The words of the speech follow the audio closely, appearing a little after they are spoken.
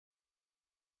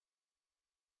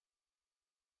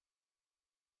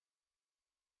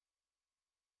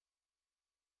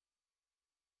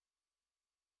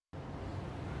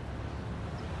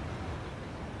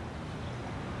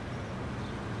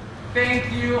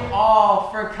Thank you all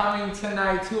for coming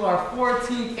tonight to our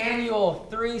 14th annual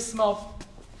Three Small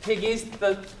Piggies,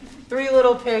 the Three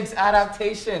Little Pigs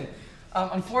adaptation.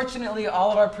 Unfortunately,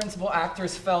 all of our principal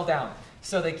actors fell down,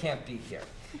 so they can't be here.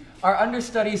 Our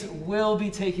understudies will be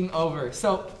taking over,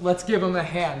 so let's give them a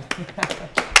hand.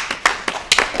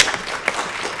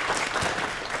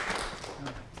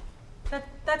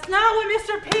 That's not what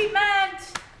Mr. Pete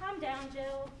meant! Calm down,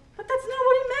 Jill. But that's not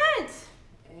what he meant!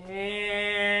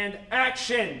 And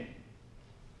action!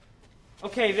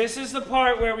 Okay, this is the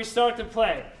part where we start to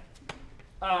play.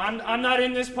 I'm not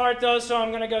in this part though, so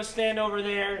I'm gonna go stand over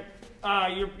there.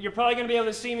 You're probably gonna be able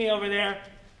to see me over there,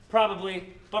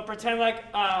 probably, but pretend like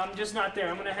I'm just not there.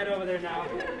 I'm gonna head over there now.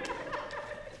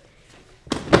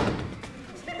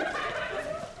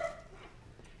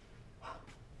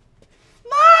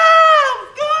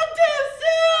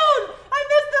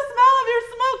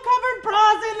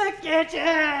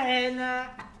 Kitchen!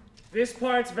 This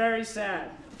part's very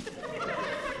sad.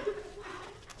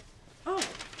 A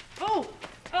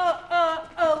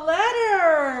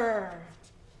letter!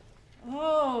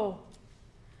 Oh.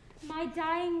 My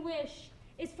dying wish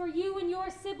is for you and your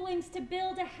siblings to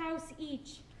build a house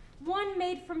each. One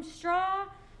made from straw,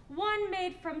 one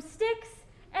made from sticks,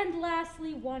 and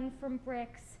lastly one from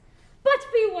bricks. But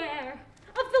beware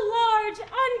of the large,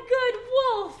 ungood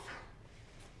wolf!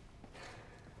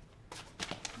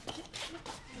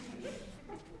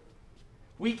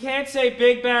 We can't say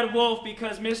Big Bad Wolf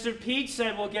because Mr. Pete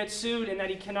said we'll get sued and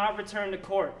that he cannot return to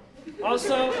court.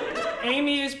 Also,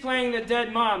 Amy is playing the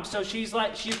dead mom, so she's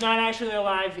not actually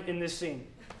alive in this scene.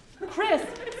 Chris,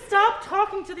 stop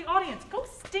talking to the audience. Go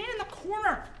stand in the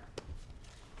corner.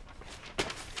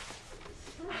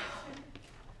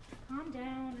 Calm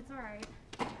down, it's all right.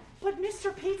 But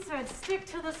Mr. Pete said stick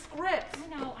to the script.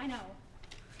 I know.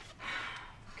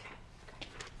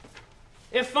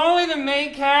 If only the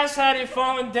main cast hadn't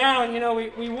fallen down, you know,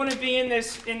 we wouldn't be in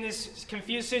this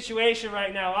confused situation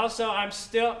right now. Also, I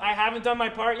haven't done my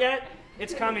part yet.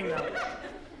 It's coming though.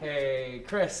 Hey,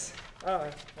 Chris. Oh.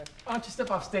 Why don't you step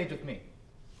off stage with me?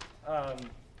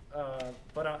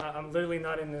 But I'm literally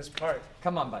not in this part.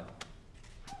 Come on, bud.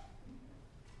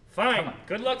 Fine.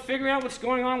 Good luck figuring out what's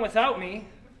going on without me.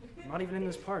 I'm not even in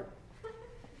this part.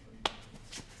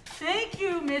 Thank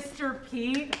you, Mr.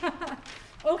 Pete.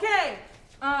 Okay.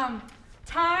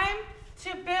 Time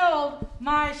to build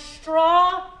my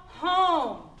straw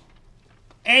home.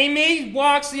 Amy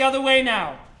walks the other way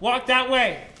now. Walk that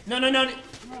way. No.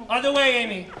 Other way,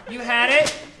 Amy. You had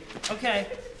it? Okay.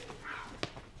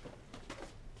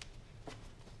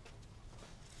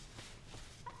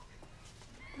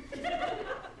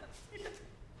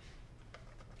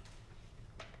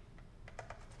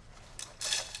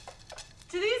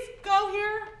 Do these go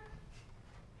here?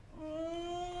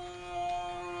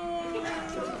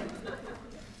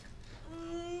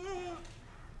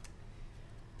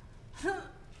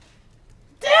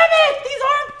 Damn it! These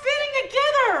aren't fitting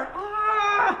together!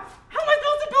 How am I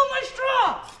supposed to build my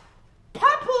straw?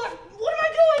 Papa, what am I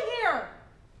doing here?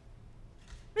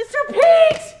 Mr.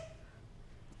 Pete!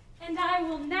 And I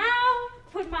will now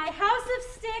put my house of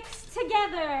sticks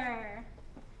together.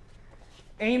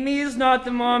 Amy is not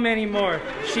the mom anymore.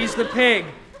 She's the pig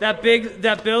that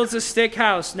builds a stick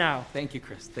house now. Thank you,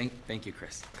 Chris. Thank you,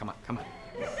 Chris. Come on.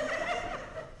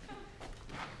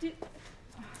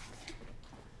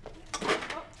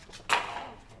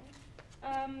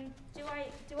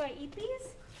 Do I eat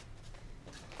these?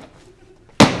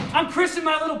 I'm Chris and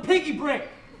my little piggy brick.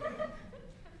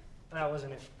 That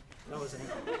wasn't it.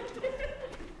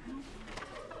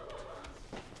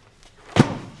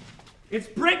 It's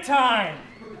brick time.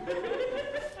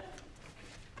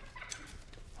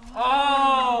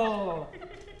 Oh,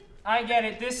 I get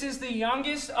it. This is the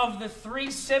youngest of the three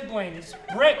siblings,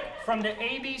 Brick, from the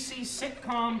ABC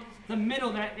sitcom The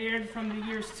Middle that aired from the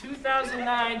years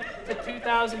 2009 to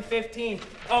 2015.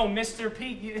 Oh, Mr.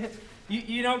 Pete,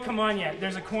 you don't come on yet.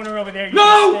 There's a corner over there.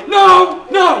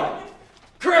 No!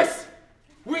 Chris,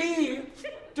 we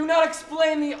do not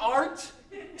explain the art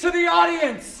to the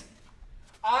audience.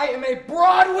 I am a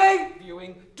Broadway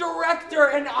viewing director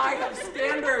and I have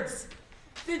standards.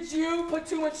 Did you put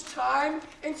too much time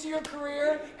into your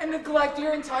career and neglect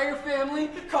your entire family,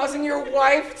 causing your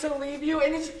wife to leave you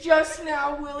and is just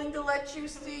now willing to let you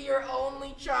see your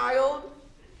only child?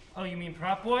 Oh, you mean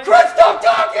prop boy? Chris, stop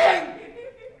talking!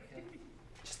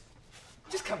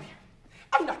 Just come here.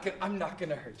 I'm not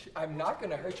gonna hurt you. I'm not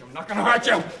gonna hurt you.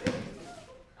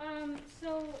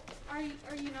 So are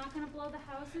you not gonna blow the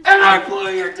houses? And I blew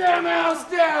your damn house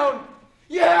down!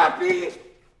 You happy?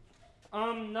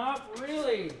 Not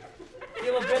really.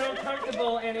 Feel a bit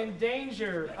uncomfortable and in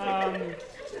danger.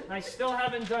 I still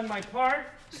haven't done my part,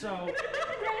 so...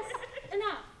 Chris,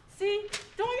 enough. See?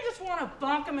 Don't you just want to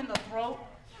bonk him in the throat?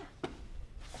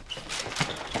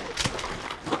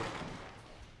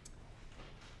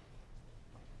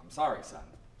 I'm sorry, son.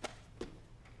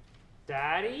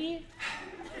 Daddy?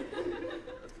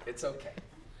 It's okay.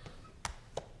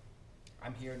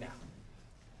 I'm here now.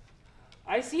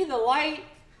 I see the light.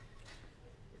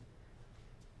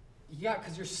 Yeah,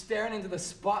 because you're staring into the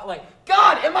spotlight.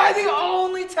 God, am I the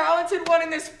only talented one in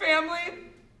this family?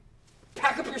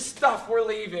 Pack up your stuff, we're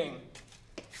leaving.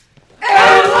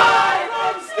 And live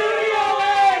from Studio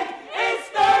A, it's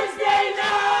Thursday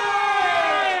night!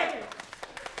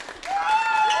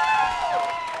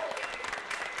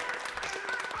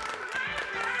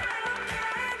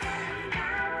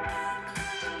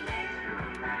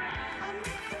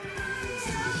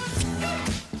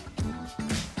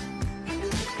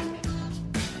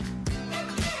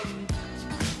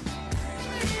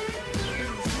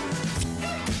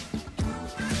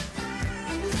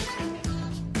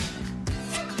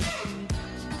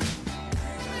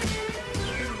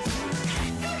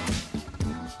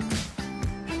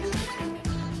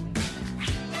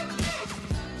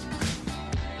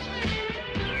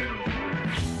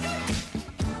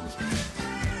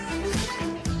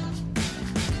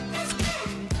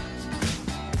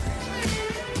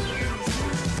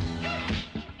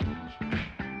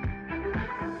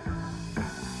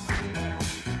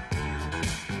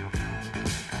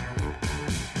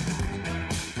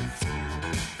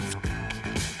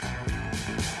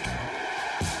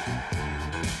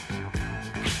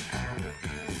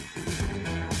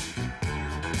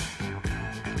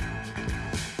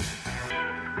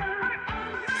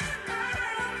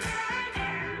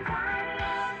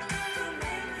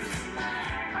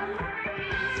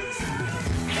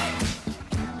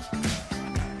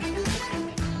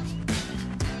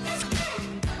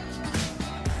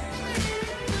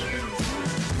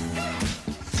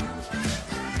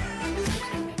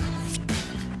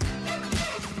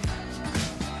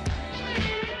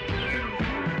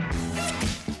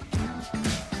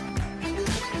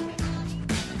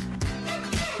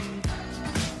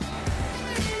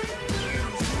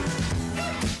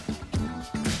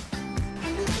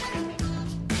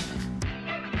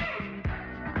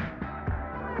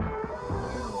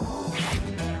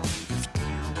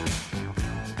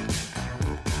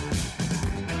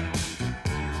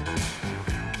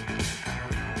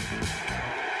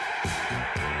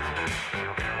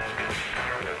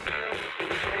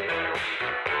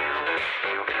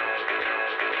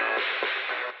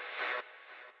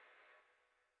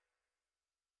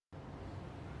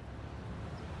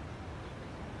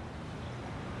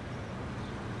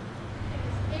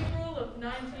 April of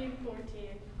 1914.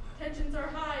 Tensions are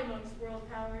high amongst world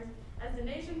powers as the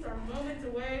nations are moments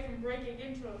away from breaking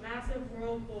into a massive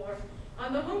world war.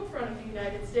 On the home front of the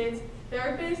United States, they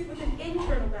are faced with an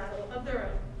internal battle of their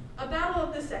own, a battle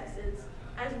of the sexes,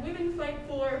 as women fight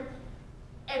for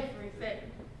everything.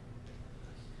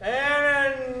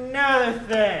 And another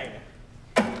thing.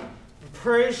 I'm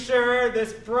pretty sure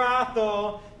this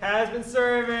brothel has been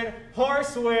serving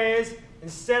horse whiz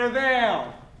instead of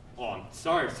ale. Oh, I'm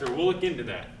sorry, sir. We'll look into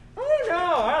that. Oh no,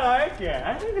 I like it.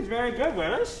 I think it's very good,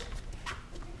 Willis.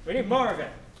 We need more of it.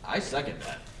 I second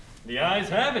that. The ayes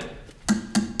have it.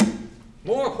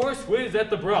 More horse whiz at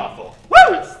the brothel.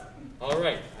 Woo! All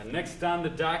right, next on the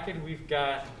docket, we've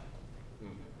got...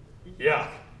 Yuck.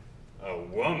 A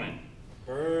woman.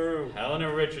 Boo.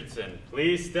 Helena Richardson,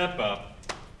 please step up.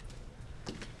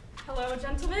 Hello,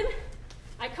 gentlemen.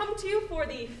 I come to you for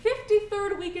the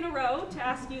 53rd week in a row to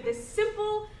ask you this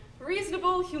simple,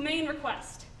 reasonable, humane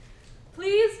request.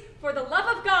 Please, for the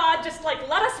love of God, just let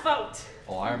us vote.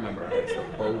 Oh, I remember her as the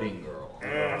boating girl.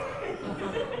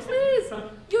 Please,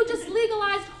 you just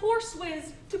legalized horse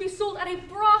whiz to be sold at a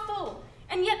brothel.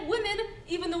 And yet women,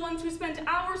 even the ones who spend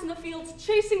hours in the fields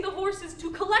chasing the horses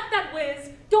to collect that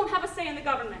whiz, don't have a say in the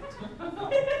government.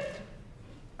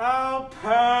 Oh,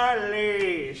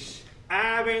 police.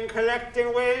 I've been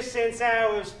collecting whiz since I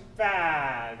was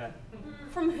 5.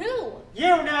 From who?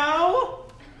 You know?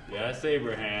 Yes,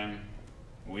 Abraham.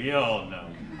 We all know.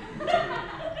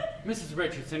 Mrs.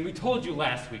 Richardson, we told you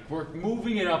last week, we're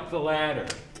moving it up the ladder.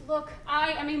 Look,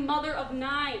 I am a mother of 9.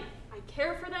 I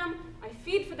care for them, I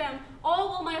feed for them, all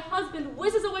while my husband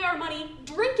whizzes away our money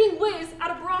drinking whiz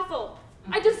at a brothel.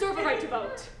 I deserve a right to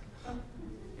vote.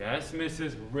 Yes,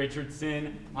 Mrs.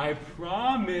 Richardson, I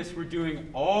promise we're doing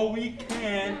all we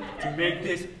can to make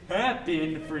this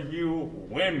happen for you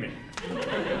women.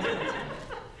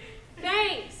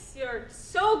 Thanks, you're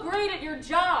so so great at your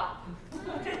job.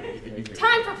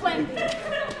 Time for plan B.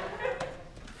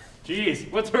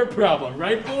 Jeez, what's her problem,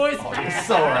 right, boys? Oh, you're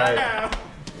so right.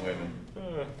 Women.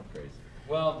 Crazy.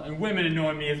 Well, and women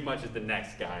annoy me as much as the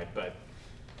next guy, but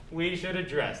we should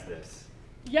address this.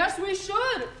 Yes, we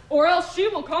should, or else she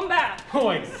will come back. Oh,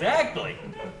 exactly.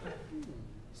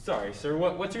 Sorry, sir,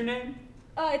 what's your name?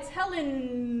 It's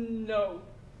Helen... no.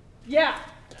 Yeah,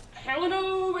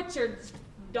 Helena Richards'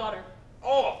 daughter.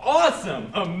 Oh,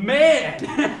 awesome! A man!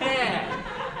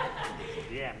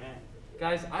 Yeah, man.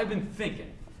 Guys, I've been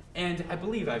thinking, and I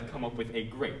believe I've come up with a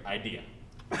great idea.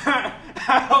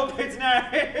 I hope it's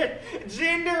not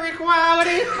gender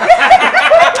equality.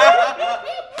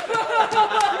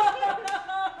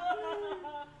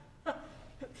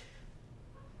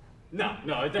 No,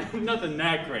 nothing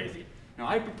that crazy. Now,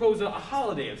 I propose a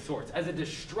holiday of sorts as a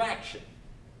distraction.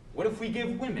 What if we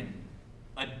give women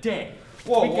a day?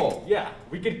 Whoa.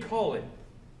 We could call it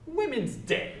Women's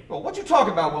Day. Well, what you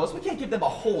talking about, Willis? We can't give them a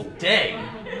whole day.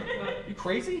 You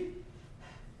crazy?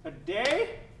 A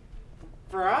day?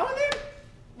 For all of them?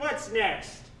 What's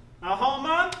next? A whole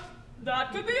month?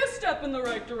 That could be a step in the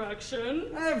right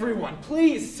direction. Everyone,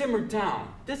 please simmer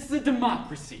down. This is a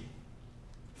democracy.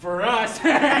 For us.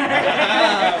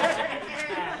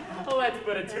 Let's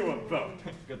put it to a vote.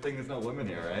 Good thing there's no women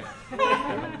here, right?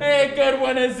 Hey, good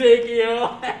one,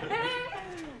 Ezekiel.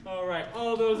 All right,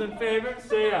 all those in favor,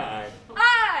 say aye.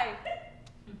 Aye!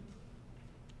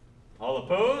 All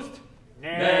opposed?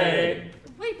 Nay.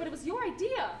 Wait, but it was your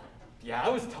idea. Yeah, I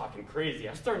was talking crazy.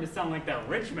 I'm starting to sound like that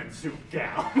Richmond soup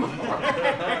gal.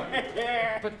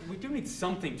 But we do need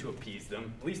something to appease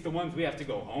them, at least the ones we have to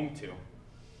go home to.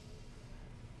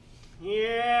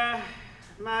 Yeah,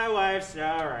 my wife's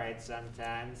alright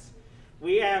sometimes.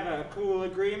 We have a cool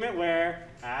agreement where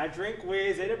I drink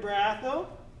whiz at a brothel,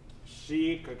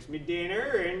 she cooks me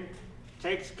dinner, and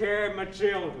takes care of my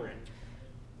children.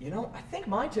 You know, I think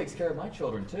mine takes care of my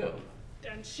children, too.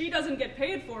 And she doesn't get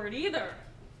paid for it either.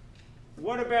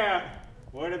 What about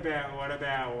women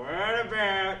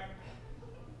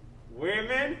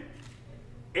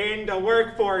in the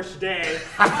workforce day?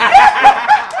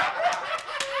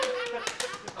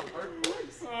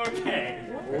 Okay,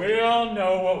 we all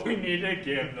know what we need to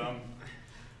give them.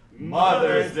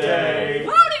 Mother's Day.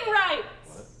 Voting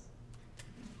rights!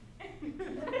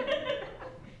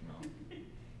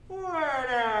 What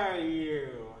are you?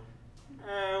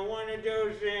 One of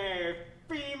those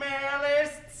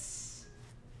femalists?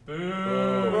 Boo.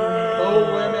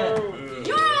 Oh, women.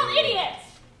 You're all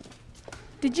idiots!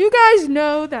 Did you guys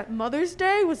know that Mother's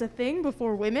Day was a thing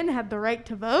before women had the right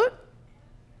to vote?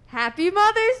 Happy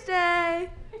Mother's Day!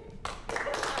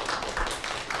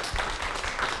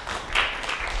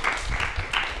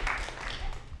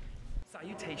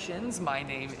 Salutations, my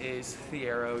name is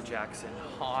Thiero Jackson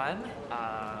Hahn.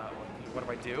 What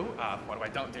do I do? What do I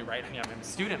don't do, right? I mean, I'm a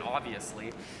student,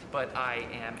 obviously, but I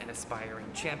am an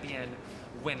aspiring champion,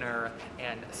 winner,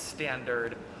 and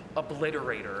standard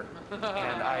obliterator,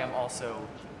 and I am also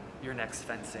your next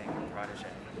fencing protege.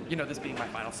 You know, this being my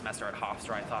final semester at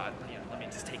Hofstra, I thought, you know, let me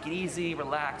just take it easy,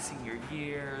 relax, senior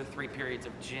year, 3 periods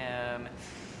of gym,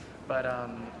 but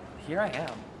here I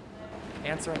am,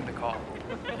 answering the call.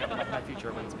 You know, my future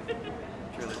awaits me,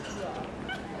 truly.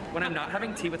 When I'm not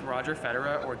having tea with Roger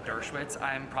Federer or Dershowitz,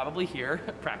 I'm probably here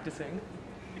practicing.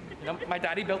 You know, my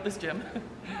daddy built this gym.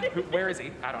 Where is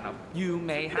he? I don't know. You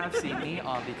may have seen me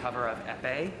on the cover of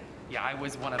Epee. Yeah, I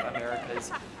was one of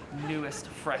America's newest,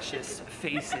 freshest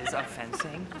faces of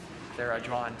fencing. They're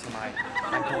drawn to my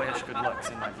boyish good looks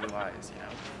and my blue eyes, you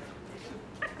know.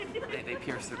 They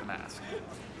pierce through the mask.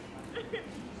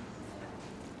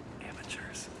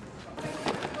 Amateurs.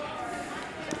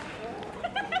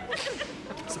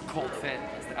 It's a cold fit.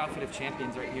 It's the outfit of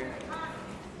champions right here.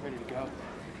 Ready to go.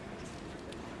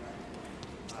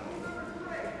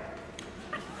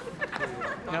 You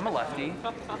know, I'm a lefty.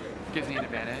 Gives me an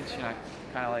advantage, you know,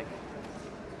 kind of like,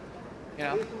 you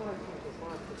know,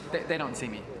 they don't see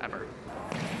me, ever.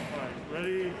 Alright,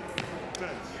 ready,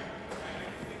 fence.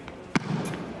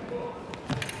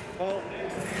 Halt.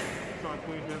 Sean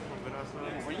Queen hit from Vanessa.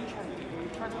 What are you trying to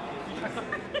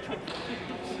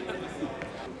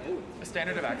do? A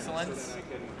standard of excellence.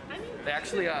 They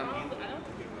actually,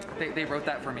 they wrote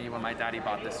that for me when my daddy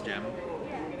bought this gym.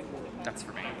 That's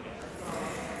for me.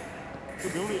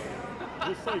 The only,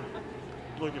 just like,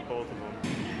 look at both of them.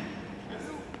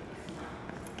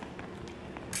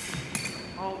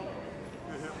 Halt.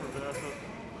 Good hit for Vanessa.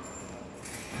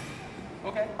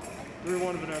 Okay.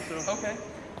 3-1 Vanessa. Okay.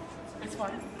 It's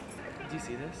fine. Do you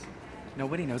see this?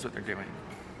 Nobody knows what they're doing.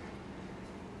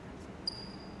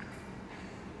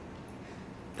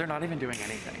 They're not even doing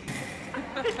anything.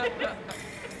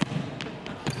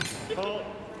 Oh,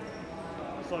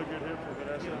 I saw a good hit for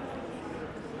Vanessa.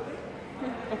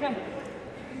 Okay.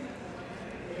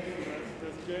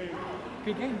 That's game.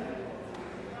 Good game.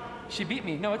 She beat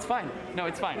me. No, it's fine. No,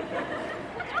 it's fine.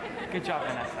 Good job,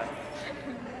 Vanessa.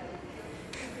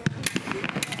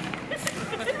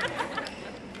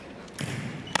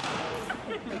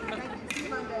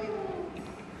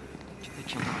 Get the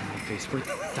jump on my face. We're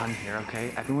done here,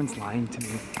 okay? Everyone's lying to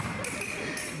me.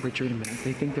 Richard and Vanessa,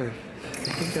 they think they're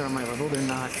on my level. They're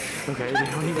not. Okay, they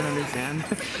don't even understand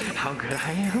how good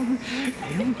I am.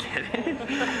 They don't get it.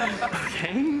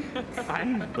 Okay?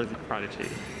 I'm a prodigy.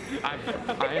 I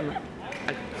am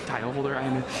a title holder.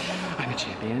 I'm a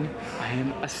champion. I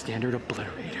am a standard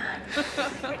obliterator.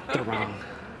 They're wrong.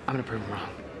 I'm gonna prove them wrong.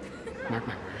 Mark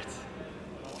my words.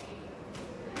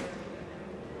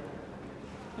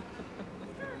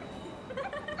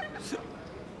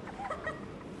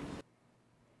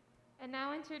 And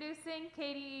now introducing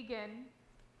Katie Egan.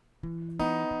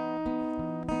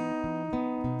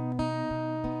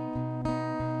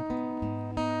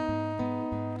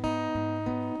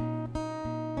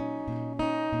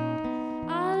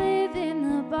 I live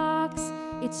in the box,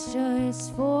 it's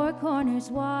just 4 corners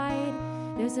wide.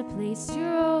 There's a place to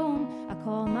roam, I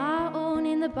call my own.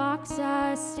 In the box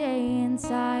I stay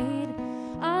inside.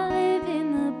 I live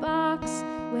in the box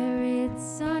where it's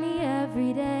sunny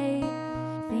every day.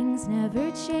 Things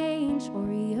never change or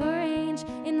rearrange.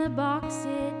 In the box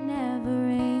it never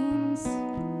rains.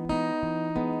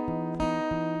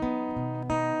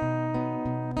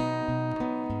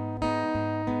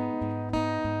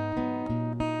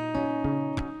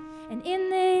 And in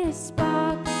this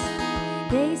box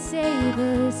they save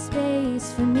a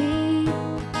space for me.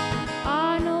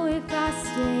 I know if I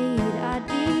stayed I'd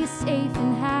be safe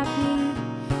and happy.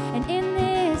 And in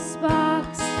this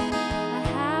box I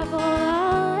have all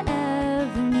I'll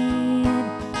ever need.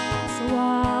 So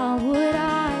why would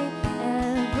I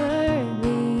ever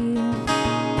leave?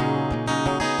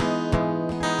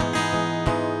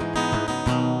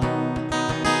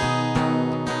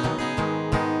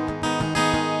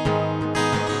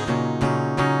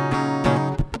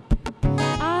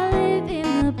 I live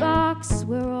in the box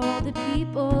where all the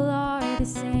people are the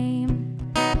same.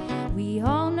 We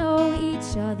all know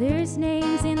each other's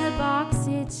names. In the box,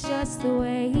 it's just the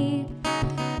way.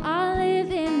 I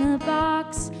live in the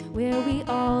box where we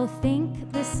all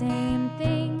think the same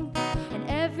thing, and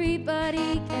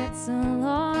everybody gets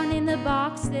along. In the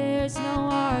box, there's no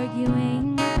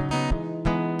arguing.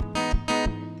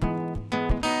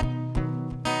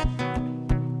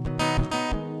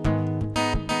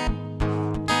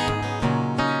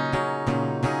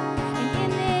 And in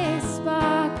this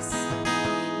box,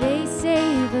 they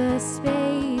save a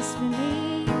space for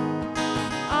me.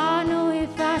 I know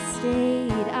if I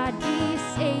stayed, I'd be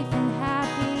safe and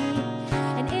happy.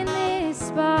 And in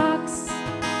this box,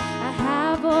 I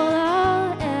have all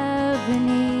I'll ever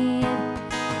need.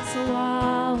 So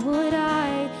why would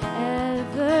I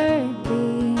ever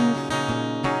leave?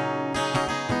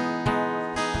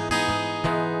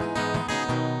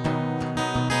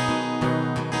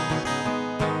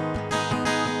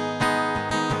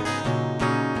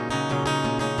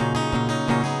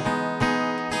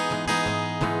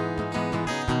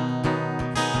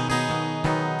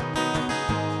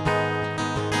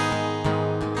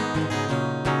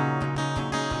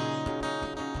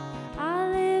 I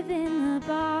live in the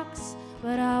box,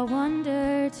 but I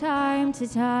wonder time to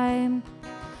time,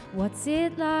 what's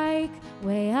it like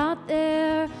way out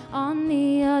there on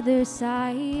the other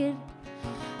side?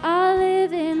 I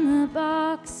live in the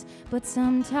box, but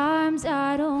sometimes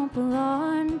I don't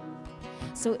belong.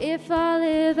 So if I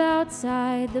live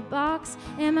outside the box,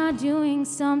 am I doing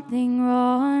something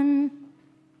wrong?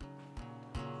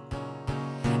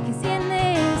 'Cause in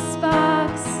this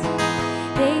box,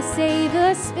 they save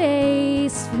a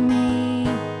space for me.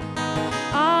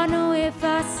 I know if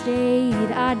I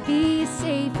stayed, I'd be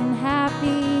safe and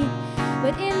happy.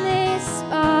 But in this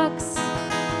box,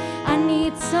 I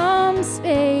need some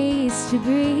space to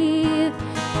breathe.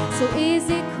 So is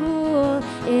it cool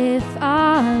if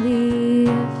I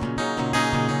leave?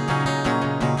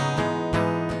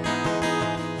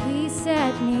 Please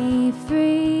set me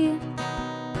free.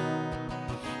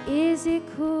 Is it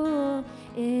cool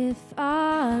if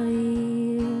I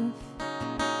leave?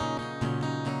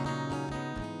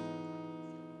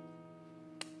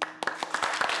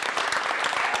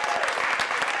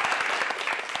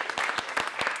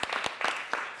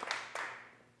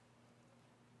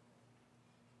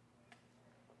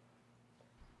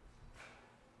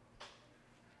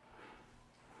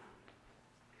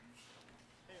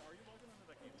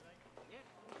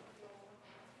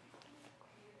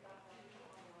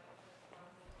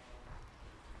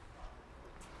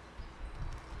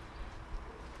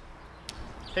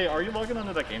 Hey, are you logging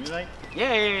onto that game tonight?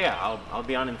 Yeah. I'll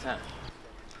be on in 10.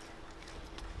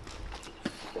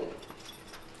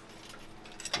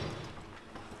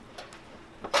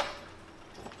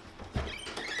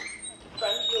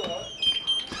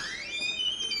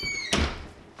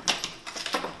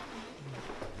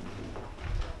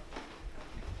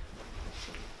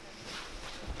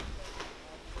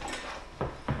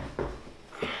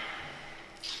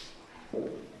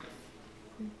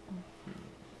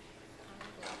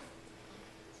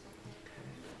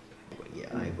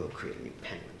 I will create a new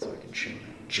penguin so I can show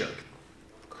that jerk.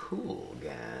 Cool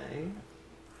guy.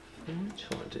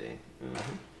 420.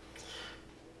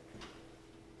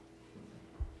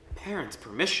 Parents'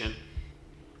 permission?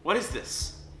 What is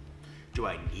this? Do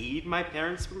I need my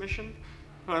parents' permission?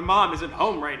 My mom isn't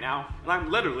home right now, and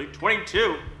I'm literally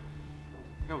 22.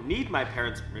 I don't need my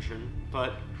parents' permission,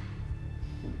 but...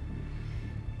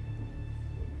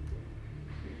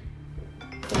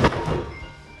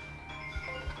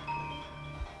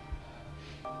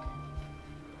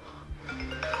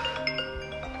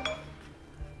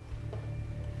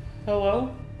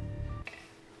 Hello?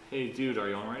 Hey, dude, are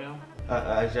you on right now?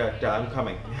 I'm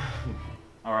coming.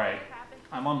 Alright.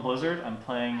 I'm on Blizzard. I'm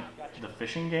playing the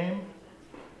fishing game.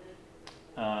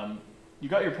 You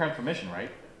got your parents' permission, right?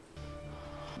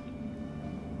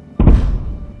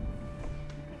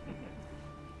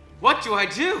 What do I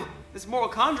do? This moral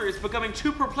quandary is becoming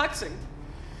too perplexing.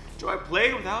 Do I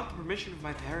play without the permission of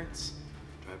my parents?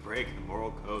 Do I break the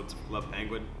moral codes of Club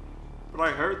Penguin? But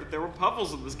I heard that there were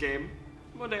puffles in this game.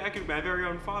 One day I could be my very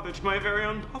own father to my very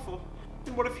own puffle.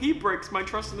 And what if he breaks my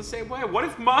trust in the same way? What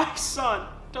if my son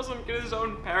doesn't get his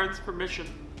own parents' permission?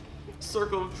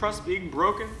 Circle of trust being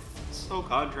broken, soul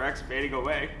contracts fading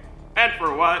away. And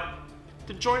for what?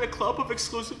 To join a club of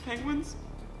exclusive penguins?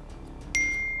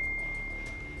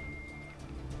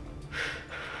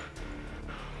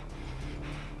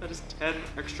 That is 10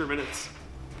 extra minutes.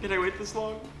 Can I wait this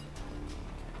long?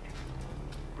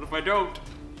 But if I don't...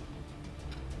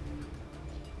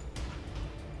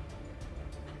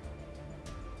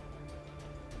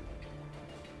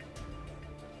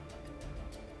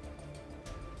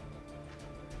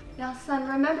 Now, son,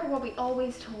 remember what we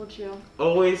always told you.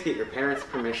 Always get your parents'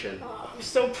 permission. I'm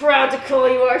so proud to call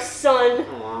you our son.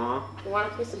 Aww. Want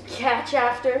to play some catch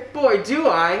after? Boy, do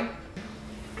I!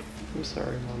 I'm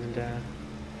sorry, Mom and Dad.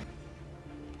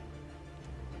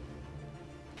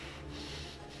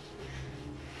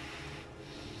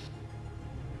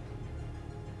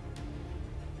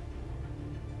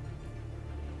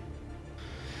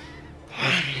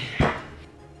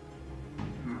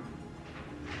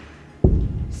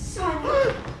 Son,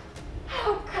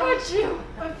 how could you?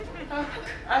 I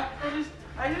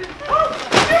didn't. Oh,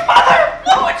 your mother!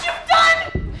 Look what you've done!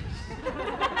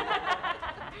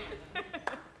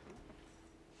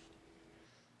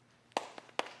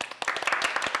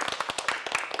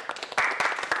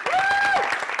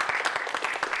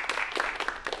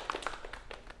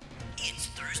 It's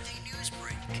Thursday News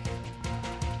Break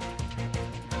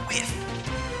with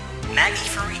Maggie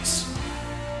Farice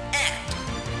and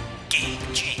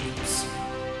Gabe James.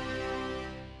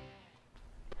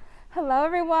 Hello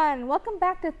everyone, welcome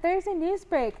back to Thursday News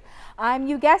Break. I'm,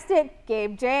 you guessed it,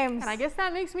 Gabe James. And I guess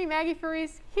that makes me Maggie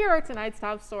Farice. Here are tonight's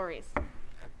top stories.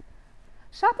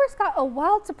 Shoppers got a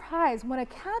wild surprise when a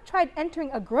cat tried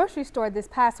entering a grocery store this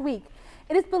past week.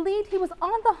 It is believed he was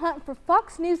on the hunt for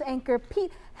Fox News anchor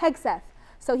Pete Hegseth,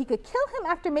 so he could kill him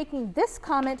after making this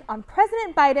comment on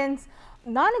President Biden's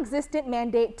non-existent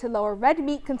mandate to lower red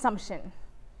meat consumption.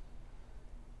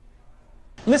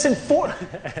 Listen,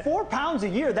 4 pounds a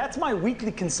year, that's my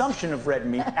weekly consumption of red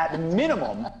meat at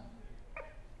minimum.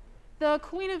 The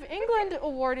Queen of England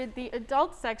awarded the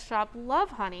adult sex shop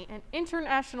Love Honey an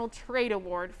International Trade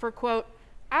Award for, quote,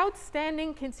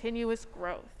 outstanding continuous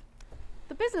growth.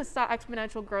 The business saw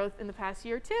exponential growth in the past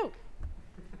year, too.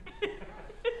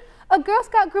 A Girl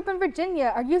Scout group in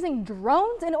Virginia are using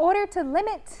drones in order to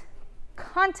limit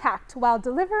contact while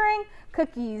delivering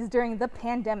cookies during the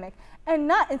pandemic, and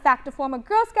not in fact to form a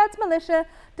Girl Scouts militia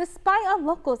to spy on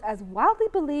locals as wildly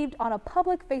believed on a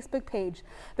public Facebook page.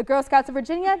 The Girl Scouts of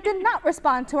Virginia did not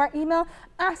respond to our email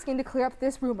asking to clear up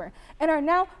this rumor and are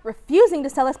now refusing to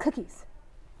sell us cookies.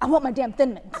 I want my damn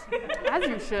Thin Mint. As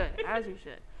you should, as you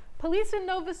should. Police in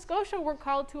Nova Scotia were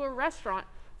called to a restaurant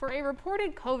for a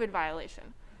reported COVID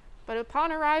violation. But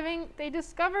upon arriving, they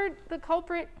discovered the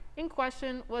culprit in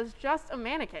question was just a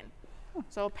mannequin.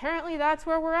 So apparently that's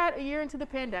where we're at a year into the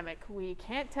pandemic. We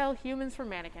can't tell humans from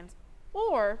mannequins.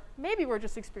 Or maybe we're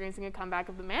just experiencing a comeback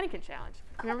of the mannequin challenge.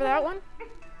 Remember that one?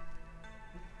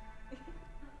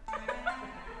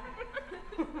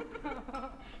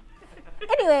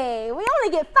 Anyway, we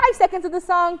only get 5 seconds of the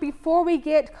song before we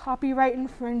get copyright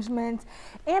infringement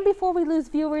and before we lose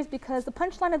viewers because the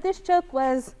punchline of this joke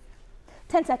was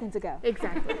 10 seconds ago.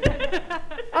 Exactly.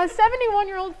 A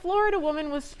 71-year-old Florida woman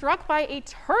was struck by a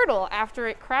turtle after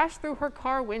it crashed through her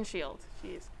car windshield.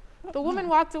 Jeez. The woman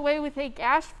walked away with a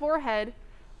gashed forehead,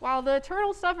 while the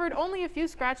turtle suffered only a few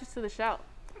scratches to the shell.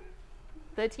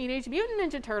 The Teenage Mutant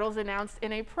Ninja Turtles announced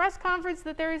in a press conference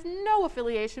that there is no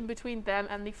affiliation between them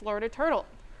and the Florida turtle.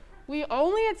 We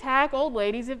only attack old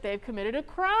ladies if they've committed a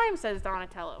crime, says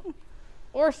Donatello.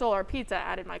 Or stole our pizza,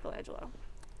 added Michelangelo.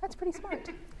 That's pretty smart.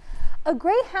 A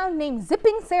greyhound named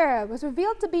Zipping Sarah was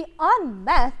revealed to be on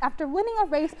meth after winning a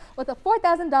race with a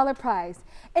 $4,000 prize.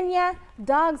 And yeah,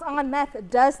 dogs on meth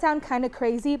does sound kind of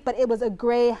crazy, but it was a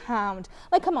greyhound.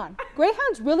 Like, come on,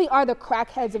 greyhounds really are the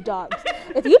crackheads of dogs.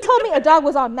 If you told me a dog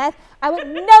was on meth, I would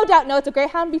no doubt know it's a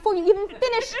greyhound before you even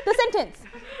finish the sentence.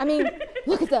 I mean,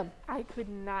 look at them. I could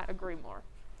not agree more.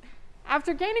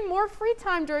 After gaining more free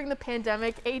time during the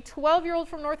pandemic, a 12-year-old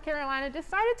from North Carolina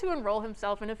decided to enroll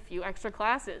himself in a few extra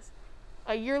classes.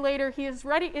 A year later, he's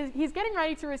getting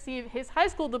ready to receive his high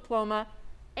school diploma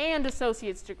and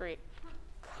associate's degree.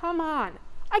 Come on.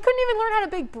 I couldn't even learn how to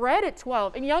bake bread at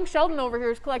 12, and young Sheldon over here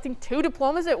is collecting 2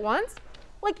 diplomas at once?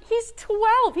 Like, he's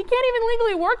 12. He can't even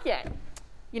legally work yet.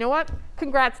 You know what?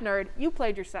 Congrats, nerd. You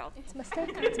played yourself. It's a mistake.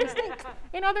 It's a mistake.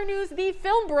 In other news, the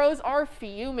film bros are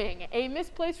fuming. A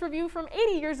misplaced review from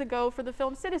 80 years ago for the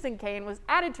film Citizen Kane was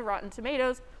added to Rotten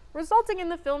Tomatoes, resulting in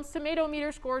the film's tomato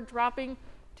meter score dropping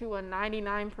to a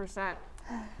 99%.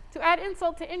 To add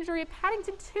insult to injury,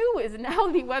 Paddington 2 is now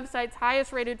the website's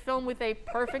highest rated film with a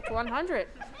perfect 100.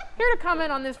 Here to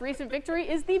comment on this recent victory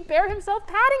is the bear himself,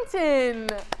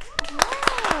 Paddington.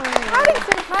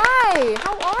 Paddington, hi,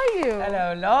 how are you?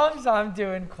 Hello, loves, I'm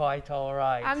doing quite all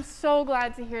right. I'm so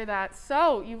glad to hear that.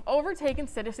 So, you've overtaken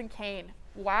Citizen Kane.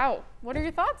 Wow, what are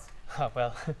your thoughts? Oh,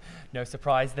 well, no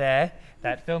surprise there.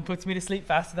 That film puts me to sleep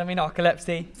faster than my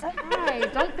narcolepsy. I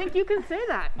don't think you can say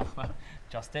that. Oh, well,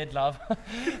 just did, love.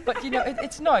 But, you know,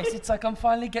 it's nice. It's like I'm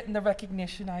finally getting the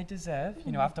recognition I deserve.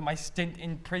 You know, after my stint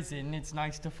in prison, it's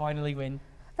nice to finally win.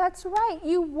 That's right.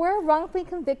 You were wrongfully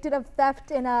convicted of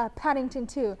theft in Paddington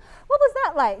 2. What was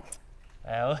that like?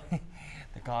 Well,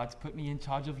 the guards put me in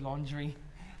charge of laundry.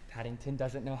 Paddington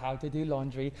doesn't know how to do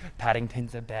laundry.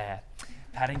 Paddington's a bear.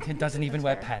 Paddington doesn't even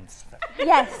wear pants.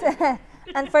 Yes,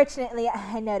 unfortunately,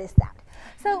 I noticed that.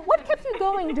 So what kept you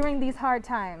going during these hard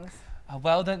times?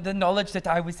 Well, the knowledge that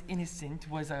I was innocent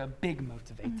was a big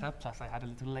motivator, plus I had a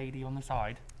little lady on the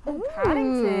side. Oh,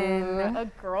 Paddington, a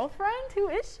girlfriend? Who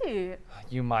is she?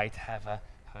 You might have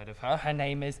heard of her. Her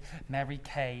name is Mary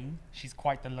Kane. She's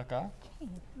quite the looker.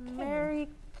 Mary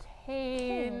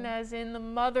Kane, as in the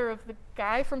mother of the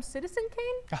guy from Citizen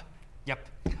Kane? Yep,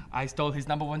 I stole his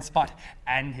 #1 spot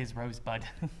and his rosebud.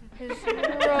 His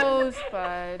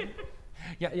rosebud.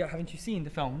 Yeah, haven't you seen the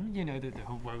film? You know, the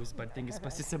whole rosebud thing is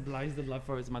supposed to symbolize the love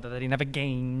for his mother that he never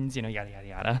gains, you know, yada, yada,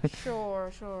 yada.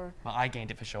 Sure. Well, I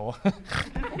gained it for sure.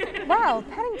 Wow,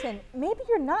 Paddington, maybe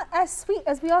you're not as sweet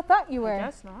as we all thought you were. I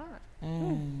guess not.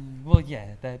 Well,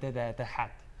 yeah, the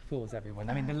hat fools everyone.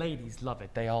 I mean, the ladies love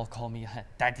it. They all call me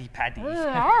Daddy Paddy.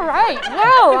 All right,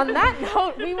 well, on that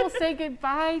note, we will say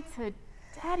goodbye to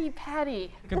Daddy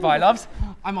Paddy. Goodbye, loves.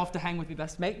 I'm off to hang with my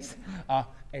best mates.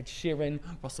 Ed Sheeran,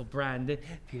 Russell Brand,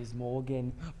 Piers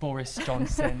Morgan, Boris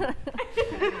Johnson.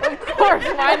 Of course,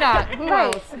 why not? Who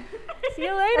else? See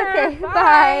you later. Okay,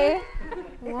 bye.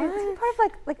 What? Is he part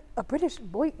of like a British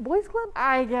boys club?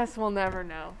 I guess we'll never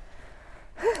know.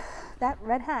 That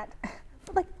red hat.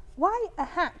 Like, why a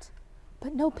hat,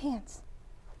 but no pants?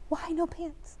 Why no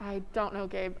pants? I don't know,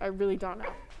 Gabe. I really don't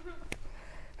know.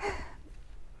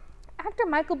 Actor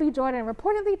Michael B. Jordan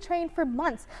reportedly trained for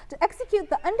months to execute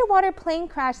the underwater plane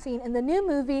crash scene in the new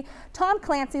movie Tom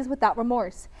Clancy's Without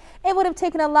Remorse. It would have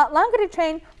taken a lot longer to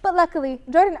train, but luckily,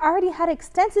 Jordan already had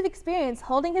extensive experience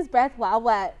holding his breath while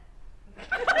wet.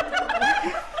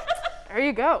 There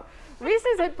you go.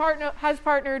 Reese's has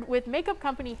partnered with makeup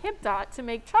company HipDot to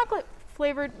make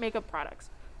chocolate-flavored makeup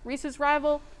products. Reese's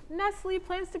rival, Nestle,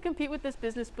 plans to compete with this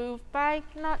business move by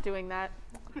not doing that.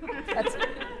 That's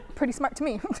pretty smart to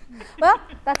me. Well,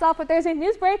 that's all for Thursday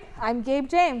News Break. I'm Gabe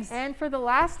James. And for the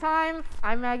last time,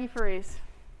 I'm Maggie Faris.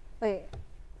 Wait,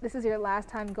 this is your last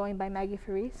time going by Maggie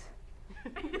Faris?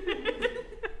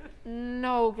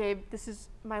 No, Gabe, this is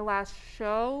my last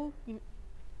show.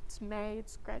 It's May,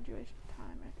 it's graduation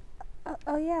time.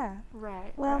 Oh, yeah.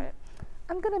 Right, well, right.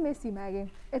 I'm going to miss you,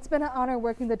 Maggie. It's been an honor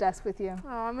working the desk with you. Oh,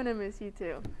 I'm going to miss you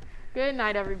too. Good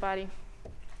night, everybody.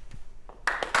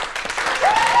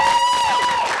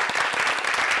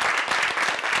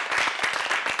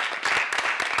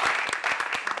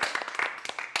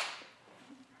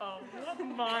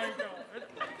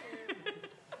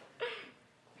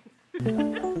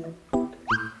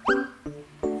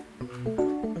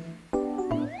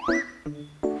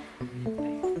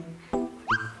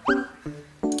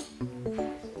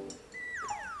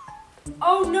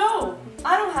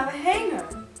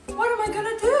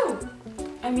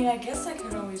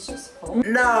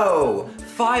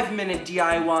 5-minute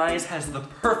DIYs has the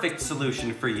perfect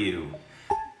solution for you.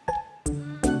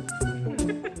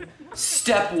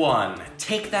 Step 1,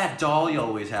 take that doll you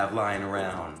always have lying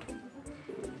around.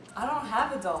 I don't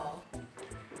have a doll.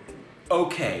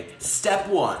 Okay, step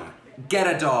 1,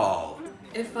 get a doll.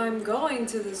 If I'm going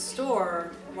to the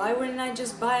store, why wouldn't I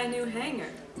just buy a new hanger?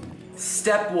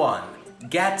 Step 1,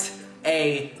 get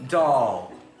a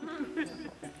doll.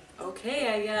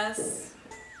 Okay, I guess.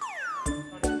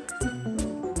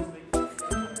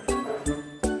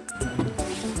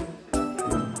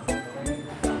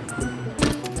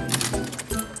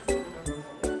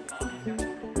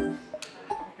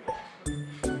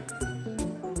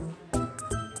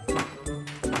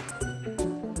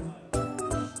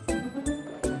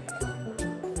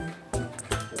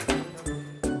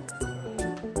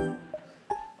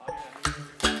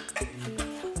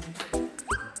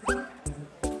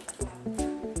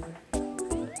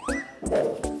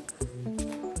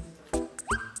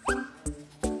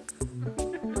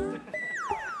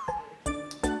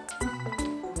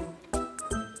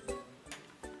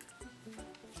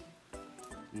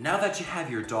 Now that you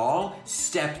have your doll,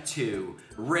 step 2,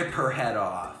 rip her head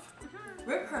off.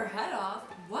 Rip her head off?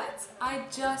 What? I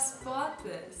just bought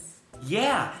this.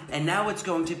 Yeah, and now it's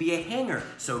going to be a hanger,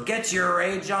 so get your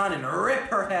rage on and rip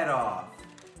her head off.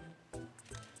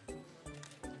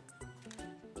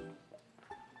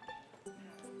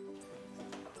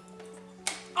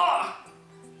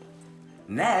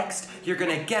 Next, you're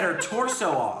gonna get her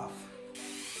torso off.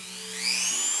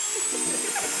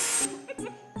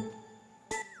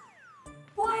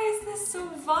 Why is this so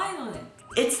violent?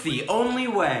 It's the only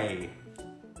way.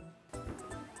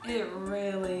 It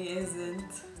really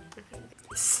isn't.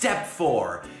 Step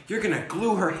 4, you're gonna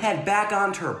glue her head back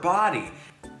onto her body.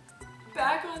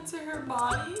 Back onto her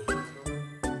body?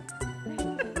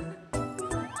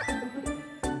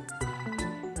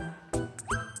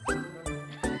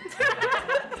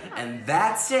 And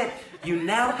that's it. You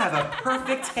now have a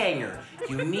perfect hanger.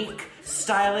 Unique,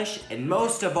 stylish, and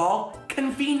most of all,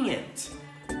 convenient.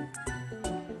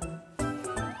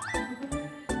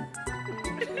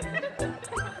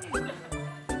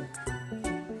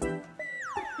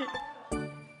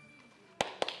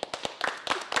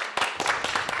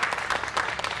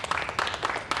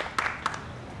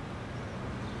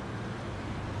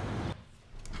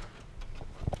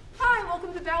 Hi,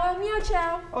 welcome to Bow Wow Meow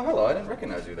Chow. Oh, hello. I didn't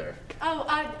recognize you there. Oh,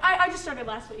 I just started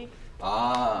last week.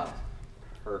 Ah,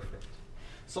 perfect.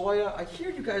 So I hear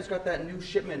you guys got that new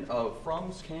shipment of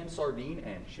Frum's canned sardine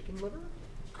and chicken liver?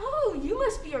 Oh, you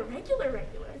must be a regular.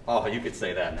 Oh, you could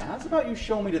say that. Now, how's about you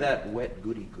show me to that wet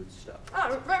goody good stuff?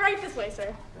 Oh, right this way,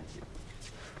 sir. Thank you.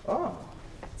 Oh.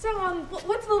 So,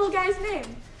 what's the little guy's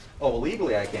name? Oh, well,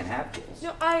 legally I can't have kids.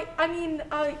 No, I mean,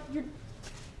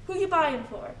 who you buying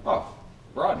for? Oh,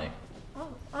 Rodney. Oh,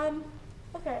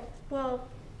 okay. Well,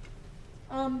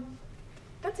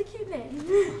 that's a cute name.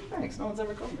 Thanks. No one's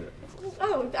ever called me that.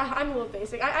 Oh, I'm a little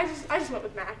basic. I just went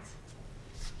with Max.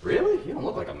 Really? You don't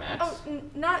look like a Max. Oh,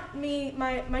 not me.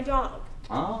 My dog.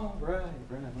 Oh, right.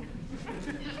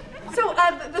 So,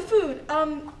 the food.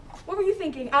 What were you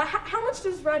thinking? How much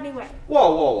does Rodney weigh?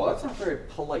 Whoa. That's not a very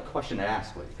polite question to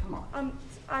ask, lady. Come on.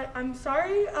 I'm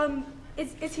sorry.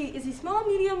 Is he small,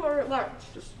 medium, or large?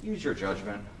 Just use your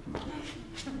judgment.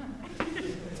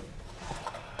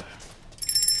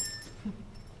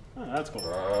 Oh, that's cool.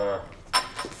 Okay.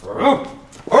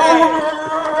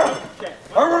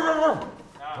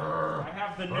 I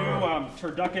have the new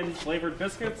turducken flavored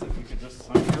biscuits. If you could just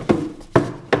sign here.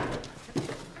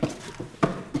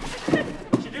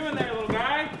 What you doing there, little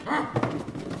guy?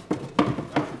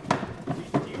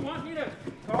 Do you want me to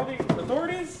call the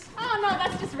authorities? Oh no,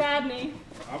 that's just Rodney.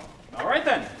 Oh, all right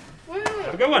then. Wait.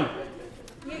 Have a good one.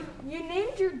 You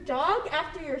named your dog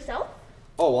after yourself?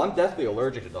 Oh, well, I'm deathly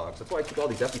allergic to dogs. That's why I keep all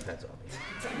these EpiPens on me.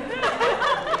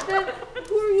 Then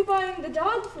who are you buying the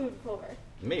dog food for?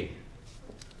 Me.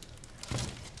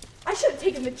 I should have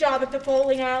taken the job at the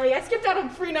bowling alley. I skipped out on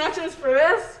free nachos for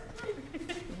this.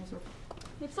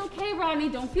 It's okay, Rodney.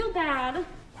 Don't feel bad. All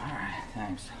right,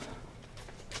 thanks.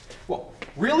 Well,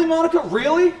 really, Monica?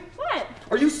 Really? What?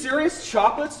 Are you serious?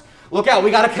 Chocolates? Look out,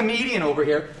 we got a comedian over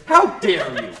here. How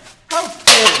dare you? How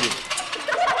dare you?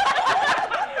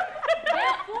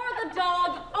 They're for the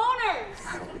dog owners. I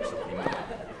don't think so anymore.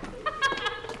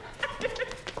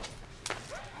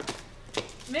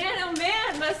 Man, oh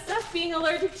man, must suck being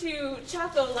allergic to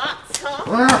chocolates, huh?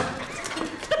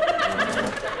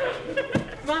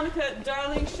 Monica,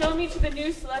 darling, show me to the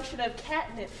new selection of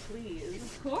catnip, please.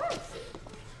 Of course.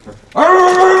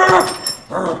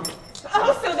 Oh,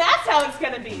 so that's how it's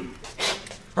gonna be.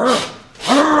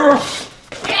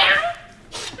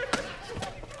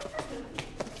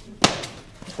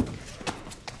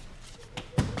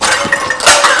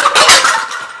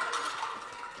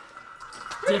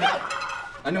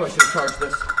 I knew I should have charged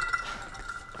this.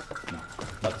 No,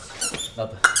 not this.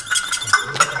 Not this.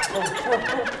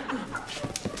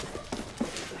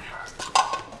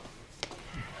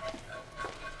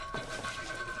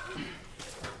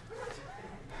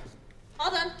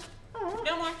 All done.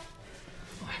 No more.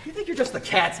 You think you're just the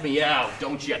cat's meow,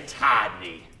 don't you,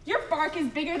 Todney? Your bark is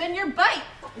bigger than your bite,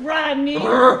 Rodney.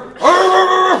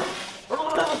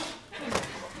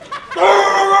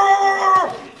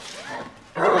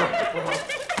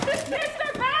 Mr.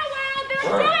 Bow Wow, they're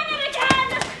doing it again!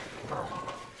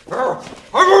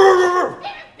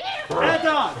 Head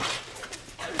on!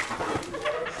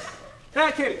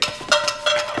 Cat kitty!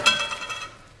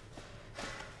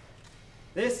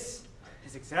 This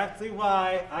is exactly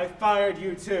why I fired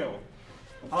you two.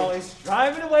 Always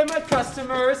driving away my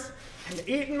customers and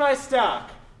eating my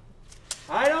stock.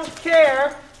 I don't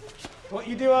care what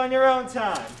you do on your own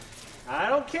time. I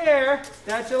don't care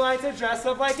that you like to dress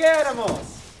up like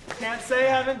animals. Can't say I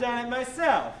haven't done it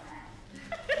myself.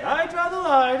 I draw the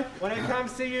line when it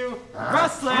comes to you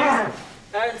rustling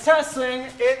and tussling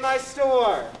in my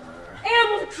store.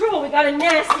 Animal control, we got a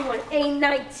nasty one.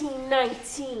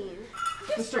 A1919.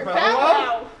 Mr. Bow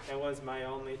Wow? It was my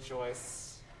only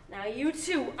choice. Now you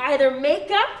two either make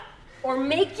up or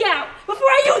make out before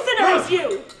I euthanize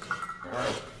you!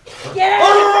 Get out!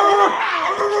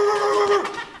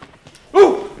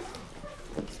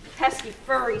 Pesky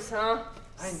furries, huh?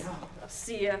 I know. I'll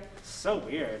see ya. So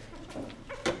weird.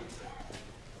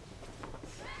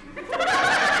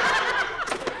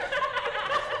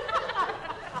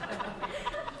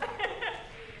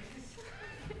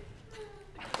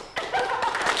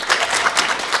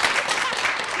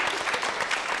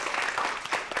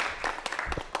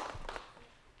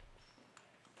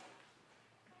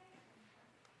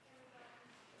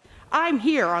 I'm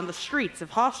here on the streets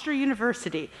of Hofstra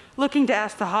University, looking to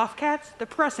ask the Hofcats the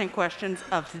pressing questions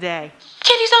of today.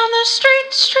 Kitties on the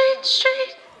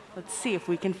street. Let's see if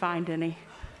we can find any.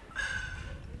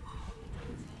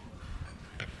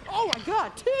 Oh my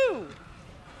God, 2!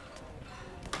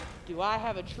 Do I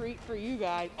have a treat for you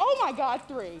guys? Oh my God,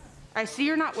 3! I see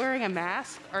you're not wearing a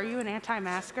mask. Are you an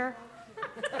anti-masker?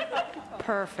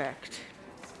 Perfect.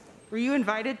 Were you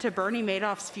invited to Bernie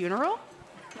Madoff's funeral?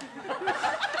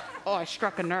 Oh, I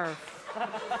struck a nerve.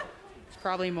 It's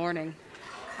probably morning.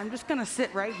 I'm just gonna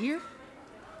sit right here.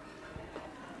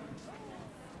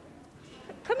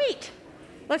 Come eat.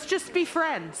 Let's just be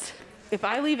friends. If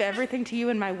I leave everything to you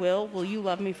in my will you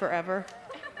love me forever?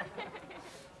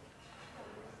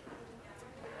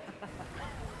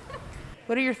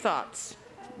 What are your thoughts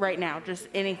right now? Just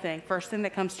anything. First thing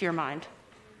that comes to your mind.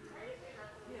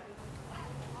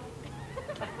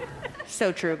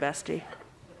 So true, bestie.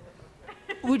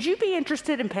 Would you be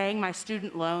interested in paying my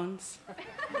student loans?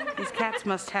 These cats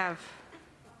must have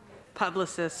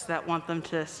publicists that want them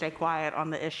to stay quiet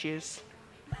on the issues.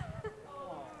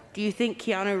 Do you think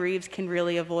Keanu Reeves can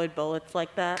really avoid bullets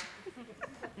like that?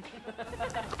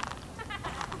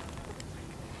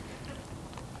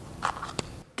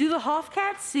 Do the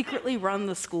Hofcats secretly run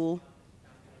the school?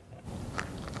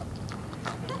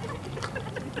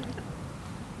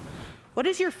 What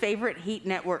is your favorite Heat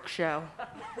Network show?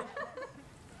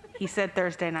 He said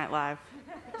Thursday Night Live,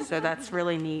 so that's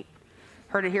really neat.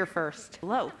 Heard it here first.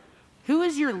 Hello. Who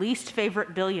is your least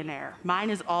favorite billionaire?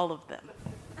 Mine is all of them.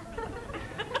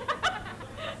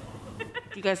 Do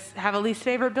you guys have a least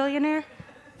favorite billionaire?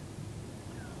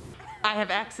 I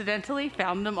have accidentally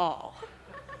found them all.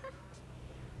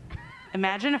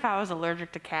 Imagine if I was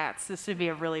allergic to cats. This would be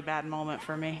a really bad moment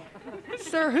for me.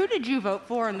 Sir, who did you vote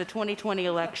for in the 2020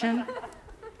 election?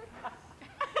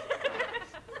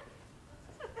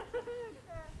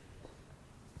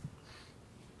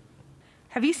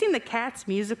 Have you seen the Cats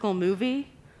musical movie?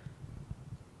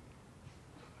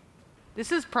 This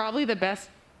is probably the best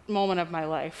moment of my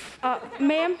life.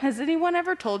 Ma'am, has anyone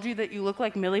ever told you that you look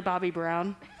like Millie Bobby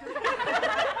Brown?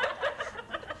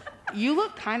 You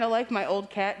look kind of like my old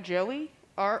cat, Joey.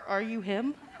 Are you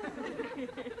him?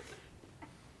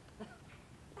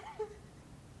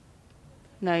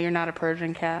 No, you're not a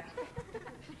Persian cat.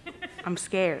 I'm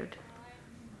scared.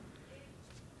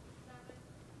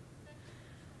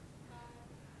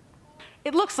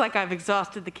 It looks like I've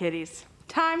exhausted the kitties.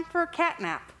 Time for a cat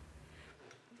nap.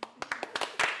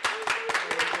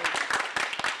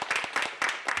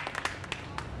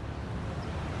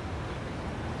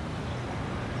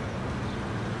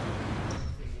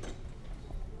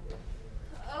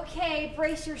 Okay,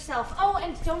 brace yourself. Oh,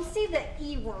 and don't say the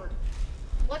E word.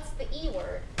 What's the E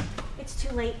word? It's too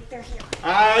late. They're here.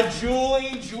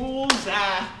 Jules,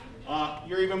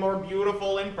 you're even more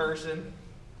beautiful in person.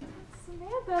 What's the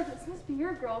Samantha, this must be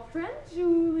your girlfriend,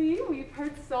 Julie. We've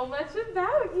heard so much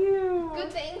about you.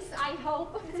 Good things, I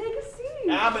hope. Take a seat.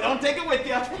 But don't take it with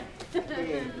you.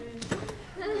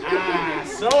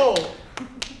 So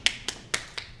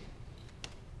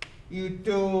you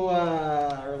two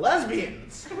are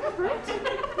lesbians. Robert,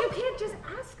 you can't just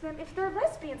ask them if they're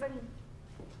lesbians. I mean,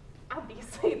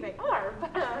 obviously they are,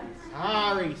 but...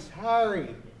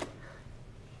 Sorry.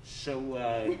 So,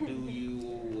 do you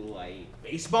like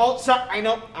baseball? I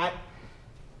know,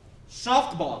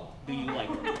 softball. Do you like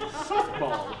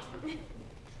softball?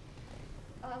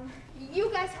 You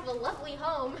guys have a lovely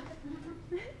home.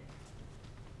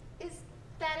 Is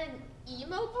that an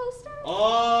emo poster?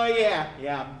 Oh,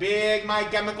 yeah, big My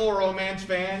Chemical Romance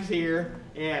fans here.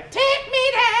 Yeah, take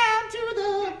me down to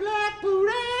the Black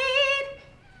Parade.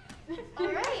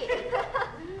 All right.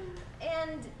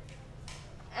 And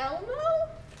Elmo?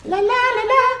 La la la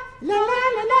la, la la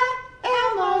la la,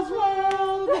 Elmo's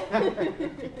World.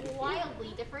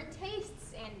 Wildly different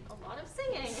tastes and a lot of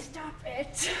singing. Stop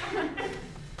it.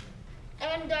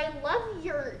 And I love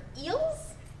your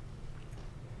eels.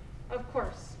 Of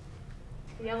course.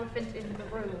 The elephant in the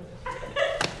room.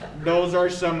 Those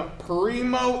are some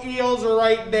primo eels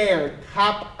right there,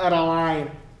 top of the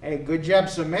line. Hey, good job,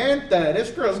 Samantha. This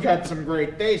girl's got some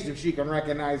great taste if she can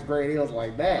recognize great eels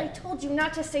like I that. told you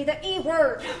not to say the E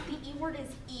word. The E word is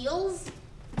eels?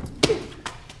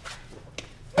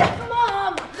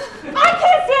 Mom! I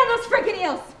can't stand those freaking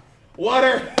eels! What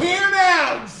are here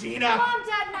now, Gina? Mom,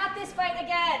 Dad, not this fight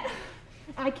again!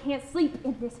 I can't sleep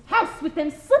in this house with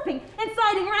them slipping and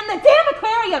sliding around the damn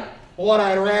aquarium! What,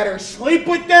 I'd rather sleep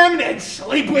with them than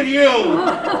sleep with you!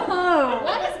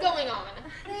 What is going on?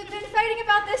 They've been fighting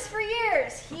about this for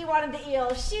years. He wanted the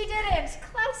eel, she didn't.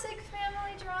 Classic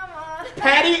family drama.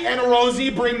 Patty and Rosie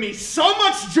bring me so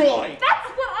much joy! That's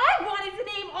what I wanted to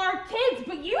name our kids,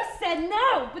 but you said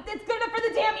no. But that's good enough for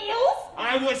the damn eels?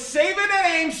 I was saving the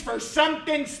names for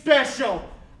something special.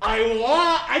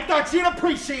 I thought you'd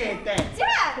appreciate that.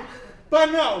 Dad!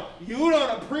 But no, you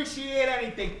don't appreciate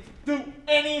anything. Do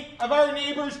any of our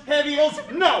neighbors have eels?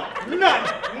 No, none,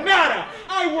 nada.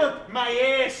 I worked my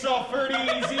ass off for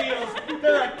these eels.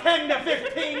 They're a 10 to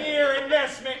 15 year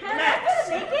investment max.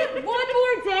 I'm gonna make it one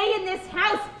more day in this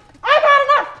house. I've had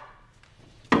enough.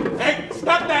 Hey,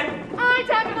 stop that. I'm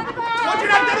tapping on the phone. I want you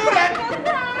not to do that.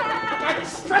 I'm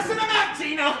stressing them out,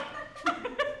 Gina.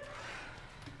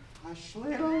 Hush,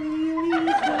 little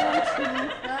eelies, don't you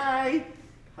cry.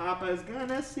 Papa's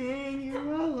gonna sing you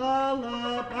a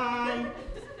lullaby.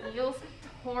 Eels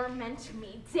torment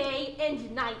me day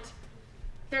and night.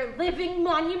 They're living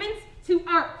monuments to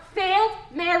our failed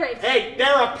marriage. Hey,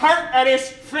 they're a part of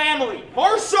this family,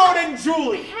 more so than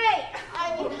Julie. Hey,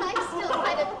 I mean, I'm still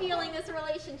kind of feeling this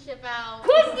relationship out.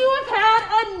 Couldn't you have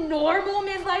had a normal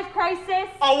midlife crisis?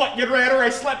 Oh, what, you'd rather I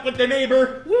slept with the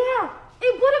neighbor? Yeah,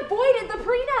 it would have avoided the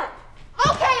prenup.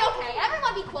 Okay,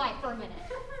 everyone be quiet for a minute.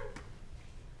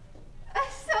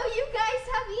 So you guys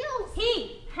have eels?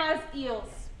 He has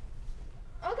eels.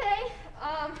 Okay,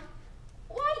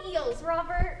 why eels,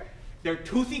 Robert? Their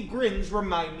toothy grins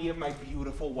remind me of my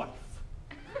beautiful wife.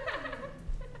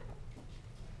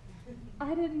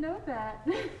 I didn't know that.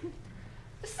 See,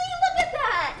 look at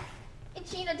that! And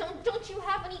Gina, don't you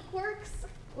have any quirks?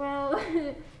 Well,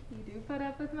 you do put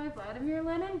up with my Vladimir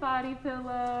Lenin body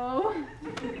pillow.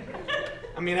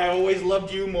 I mean, I always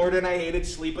loved you more than I hated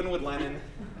sleeping with Lenin.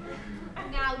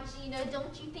 Now, Gina,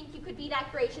 don't you think you could be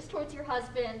that gracious towards your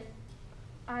husband?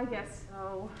 I guess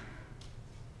so.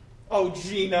 Oh,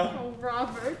 Gina. Oh,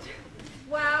 Robert.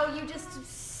 Wow, you just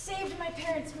saved my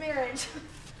parents' marriage.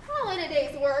 All in a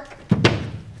day's work.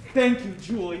 Thank you,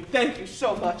 Julie. Thank you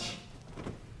so much.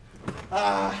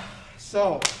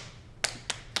 So,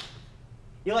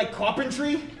 you like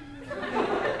carpentry?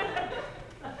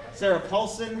 Sarah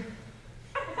Paulson?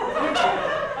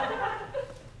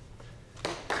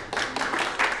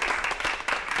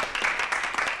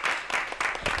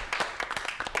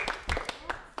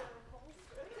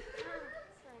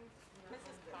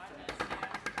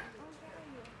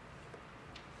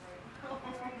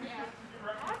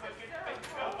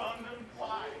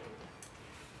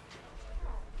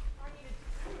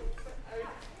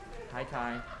 Hi,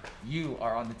 Ty. You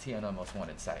are on the TNL Most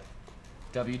Wanted site.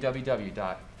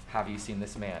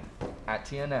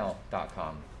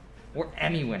 www.haveyouseenthisman@tnl.com. We're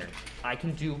Emmy winners. I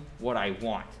can do what I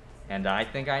want. And I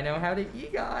think I know how to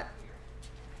EGOT.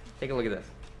 Take a look at this.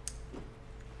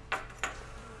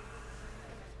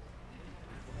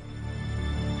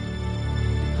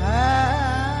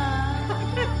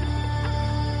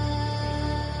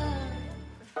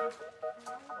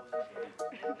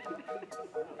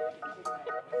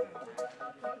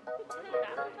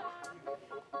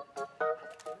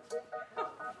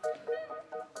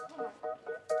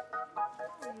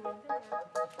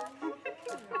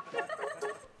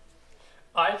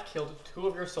 killed 2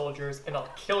 of your soldiers, and I'll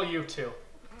kill you too.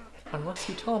 Unless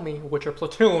you tell me what your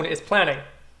platoon is planning.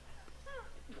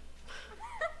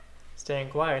 Staying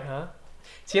quiet, huh?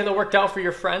 See how that worked out for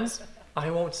your friends?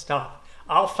 I won't stop.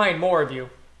 I'll find more of you.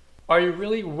 Are you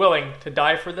really willing to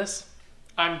die for this?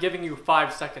 I'm giving you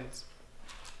 5 seconds.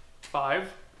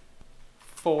 5,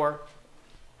 4,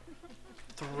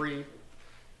 3,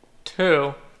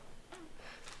 2,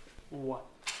 1.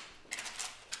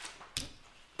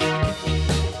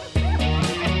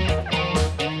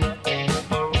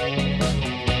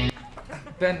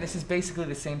 Ben, this is basically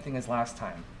the same thing as last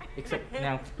time, except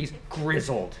now he's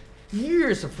grizzled.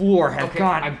 Years of war have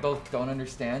gone. I both don't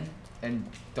understand and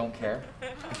don't care.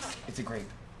 It's a grape.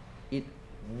 It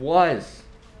was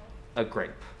a grape.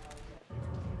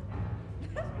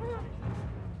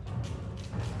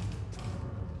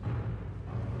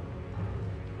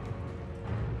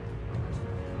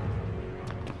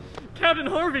 Captain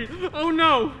Harvey! Oh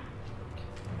no!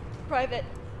 Private,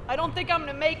 I don't think I'm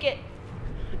gonna make it.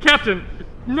 Captain,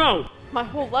 no! My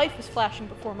whole life is flashing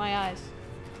before my eyes.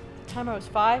 The time I was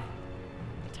 5,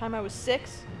 the time I was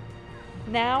 6,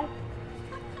 now.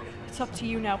 It's up to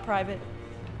you now, Private,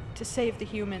 to save the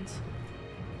humans.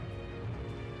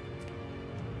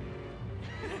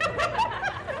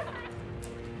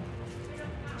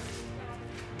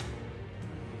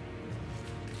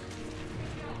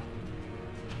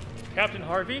 Captain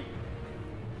Harvey?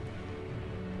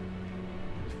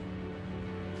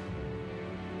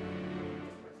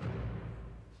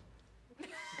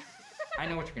 I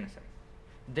know what you're gonna say.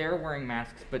 They're wearing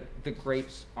masks, but the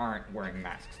grapes aren't wearing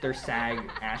masks. They're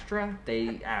SAG-AFTRA.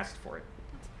 They asked for it.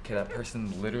 Okay, that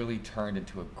person literally turned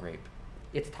into a grape.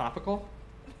 It's topical.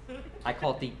 I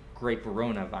call it the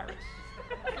grape-rona virus.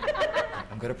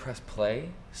 I'm gonna press play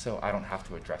so I don't have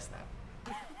to address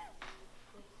that.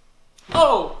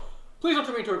 Oh! Please don't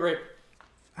turn me into a grape.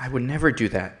 I would never do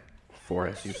that, for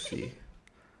as you see,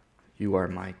 you are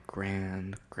my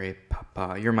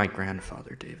great-papa. You're my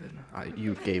grandfather, David.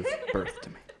 You gave birth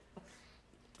to me.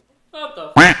 What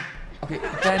the Okay,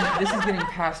 Ben, this is getting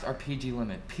past our PG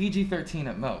limit. PG-13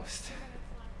 at most.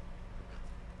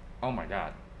 Oh my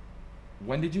god.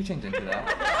 When did you change into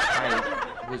that?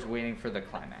 I was waiting for the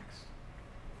climax.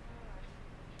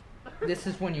 This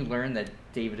is when you learn that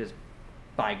David is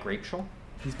bi-grapeful.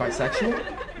 He's bisexual?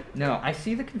 No, I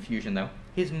see the confusion though.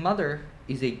 His mother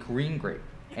is a green grape,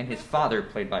 and his father,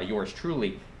 played by yours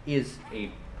truly, is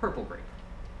a purple grape.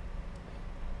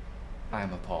 I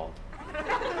am appalled.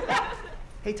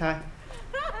 Hey, Ty.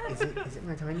 Is it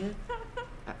my turn yet?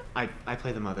 I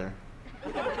play the mother.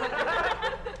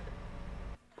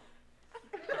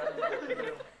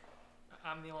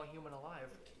 I'm the only human alive.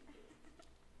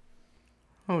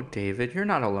 Oh, David, you're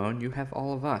not alone. You have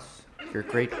all of us, your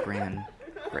great-grand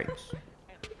grapes.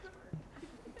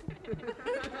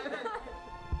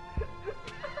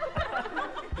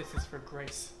 This is for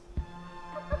Grace.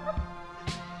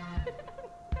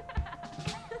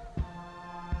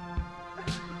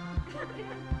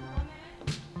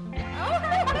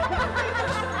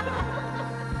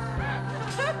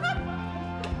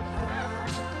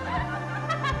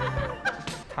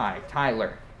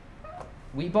 Tyler,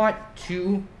 we bought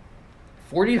 2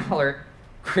 $40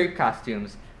 grape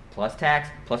costumes, plus tax,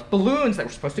 plus balloons that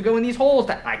were supposed to go in these holes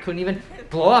that I couldn't even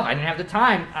blow up. I didn't have the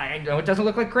time. I know it doesn't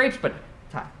look like grapes, but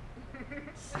Ty,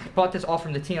 I bought this all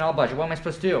from the T&L budget. What am I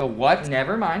supposed to do? What?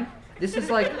 Never mind. This is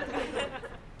like,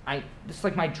 this is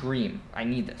like my dream. I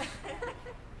need this.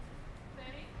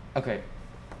 Okay,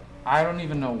 I don't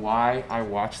even know why I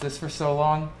watched this for so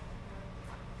long.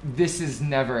 This is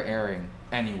never airing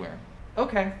anywhere.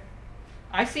 Okay,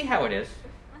 I see how it is.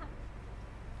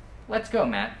 Let's go,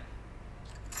 Matt.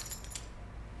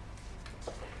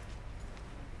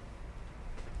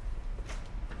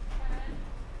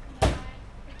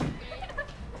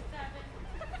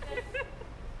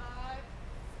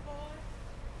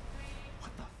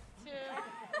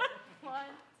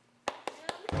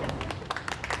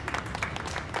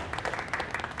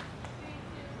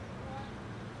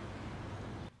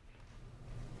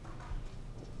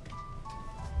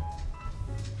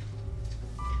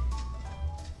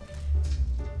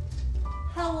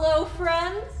 Hello,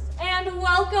 friends, and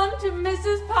welcome to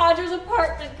Mrs. Podger's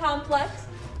apartment complex,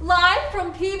 live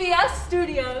from PBS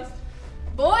Studios.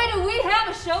 Boy, do we have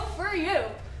a show for you,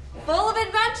 full of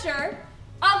adventure,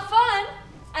 of fun,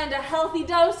 and a healthy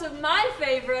dose of my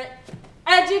favorite,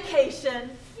 education.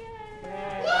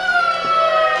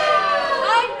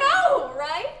 I know,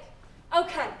 right?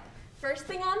 Okay, first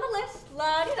thing on the list,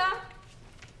 la-di-da.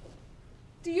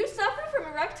 Do you suffer from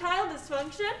erectile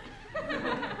dysfunction?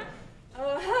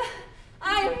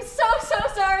 I am so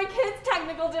sorry, kids.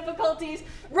 Technical technical difficulties.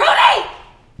 Rudy!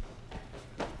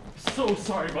 So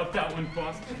sorry about that one,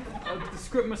 boss. The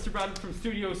script must have routed from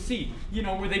Studio C. You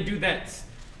know, where they do that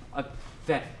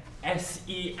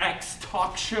SEX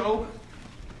talk show.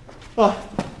 Oh,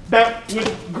 that was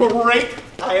great.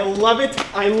 I love it.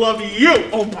 I love you.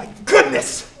 Oh my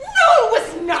goodness. No, it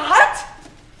was not.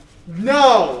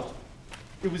 No,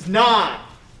 it was not.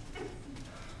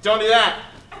 Don't do that.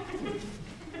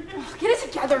 Get it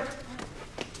together.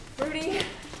 Rudy,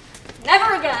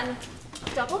 never again.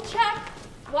 Double check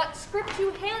what script you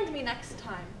hand me next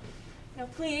time. Now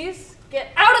please,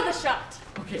 get out of the shot.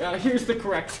 Okay, here's the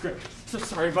correct script. So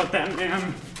sorry about that,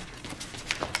 ma'am.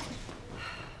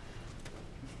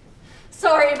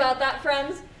 Sorry about that,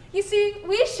 friends. You see,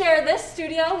 we share this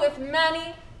studio with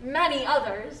many, many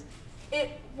others. It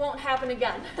won't happen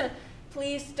again.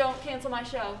 Please don't cancel my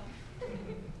show.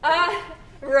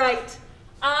 Right.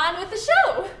 On with the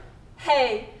show.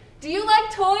 Hey, do you like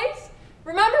toys?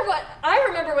 I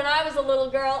remember when I was a little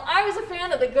girl, I was a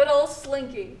fan of the good old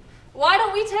Slinky. Why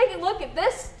don't we take a look at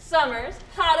this summer's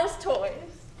hottest toys?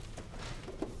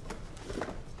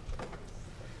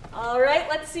 All right,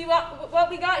 let's see what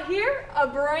we got here. A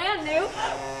brand new.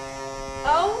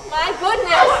 Oh my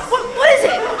goodness! What is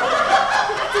it?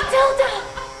 It's a dildo.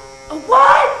 A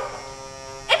what?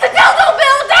 It's a dildo,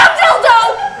 Bill. Down dildo.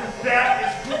 That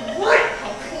is great.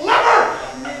 How clever.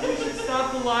 Maybe we should stop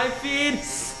the live feed.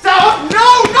 Stop!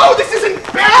 No, this isn't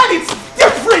bad. It's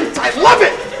different. I love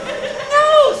it.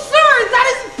 No, sir, that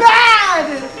is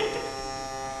bad.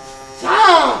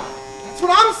 Yeah, that's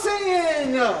what I'm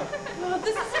saying.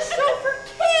 This is a show for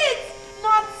kids,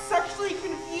 not sexually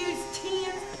confused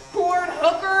teens, porn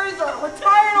hookers, or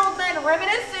retired old men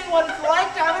reminiscing what it's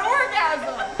like to have an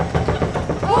orgasm.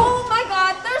 Oh my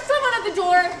God, there's someone at the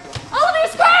door. Oliver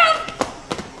Scram!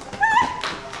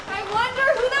 I wonder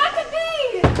who that could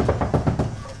be.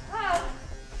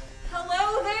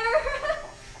 Hello there.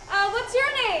 What's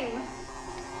your name?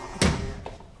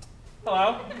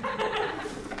 Hello.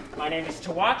 My name is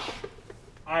Tawatch.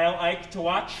 I'll Ike to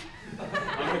watch.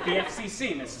 I'm with the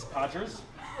FCC, Mrs. Podgers.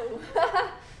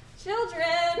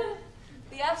 Children.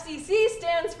 The FCC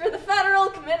stands for the Federal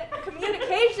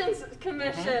Communications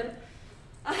Commission.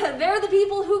 They're the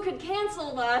people who could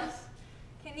cancel us.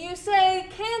 Can you say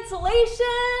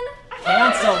cancellation?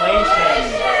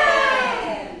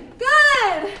 Cancellation.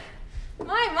 Good.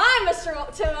 My, Mr.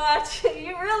 Tawatch,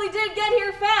 you really did get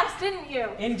here fast, didn't you?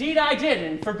 Indeed I did,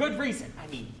 and for good reason. I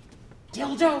mean,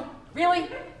 dildo? Really?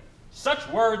 Such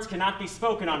words cannot be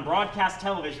spoken on broadcast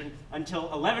television until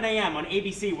 11 a.m. on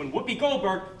ABC when Whoopi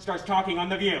Goldberg starts talking on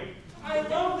The View. I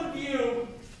love The View.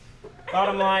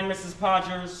 Bottom line, Mrs.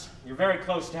 Podgers, you're very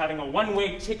close to having a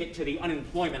one-way ticket to the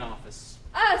unemployment office.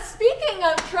 Speaking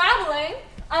of traveling,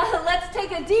 let's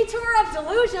take a detour of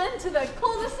delusion to the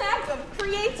cul-de-sac of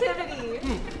creativity.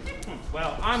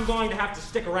 Well, I'm going to have to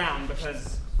stick around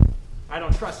because I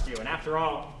don't trust you, and after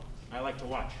all, I like to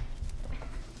watch.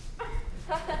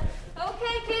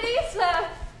 Okay, kiddies,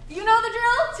 you know the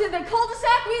drill. To the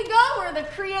cul-de-sac we go where the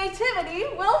creativity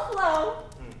will flow.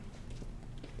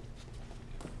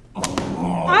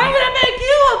 I'm gonna make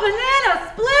you a banana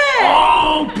split!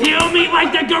 Oh, peel me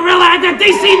like the gorilla at the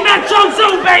DC Metro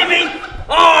Zoo, baby!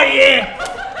 Oh, yeah!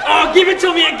 Oh, give it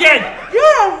to me again! You're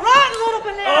a rotten little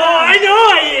banana! Oh, I know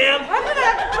I am! I'm gonna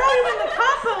have to throw you in the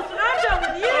compost when I'm done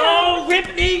with you! Oh, whip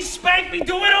me, spank me,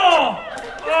 do it all!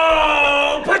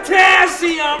 Oh,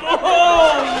 potassium!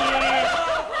 Oh,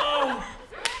 yeah!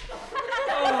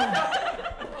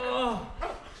 Oh.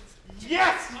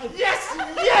 Yes!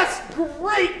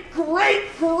 Great!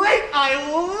 I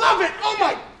love it! Oh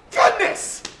my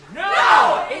goodness!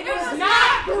 No! It was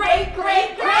not great!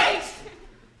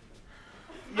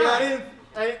 Yeah,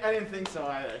 I didn't think so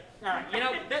either. All right, you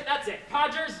know, that's it.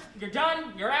 Podgers, you're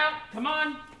done. You're out. Come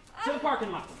on to the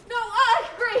parking lot. No,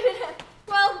 great.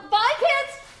 Well, bye,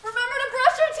 kids. Remember to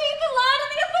brush your teeth and lie to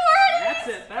the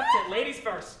authorities. That's it. Ladies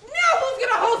first. Now who's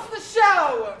gonna host the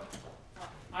show?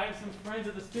 I have some friends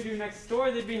at the studio next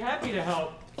door. They'd be happy to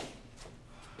help.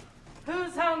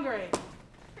 Who's hungry?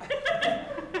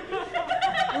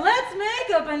 Let's make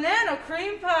a banana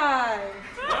cream pie.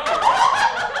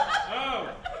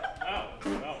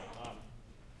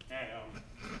 Hey,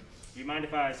 do you mind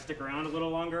if I stick around a little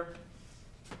longer?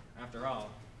 After all,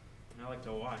 I like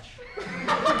to watch.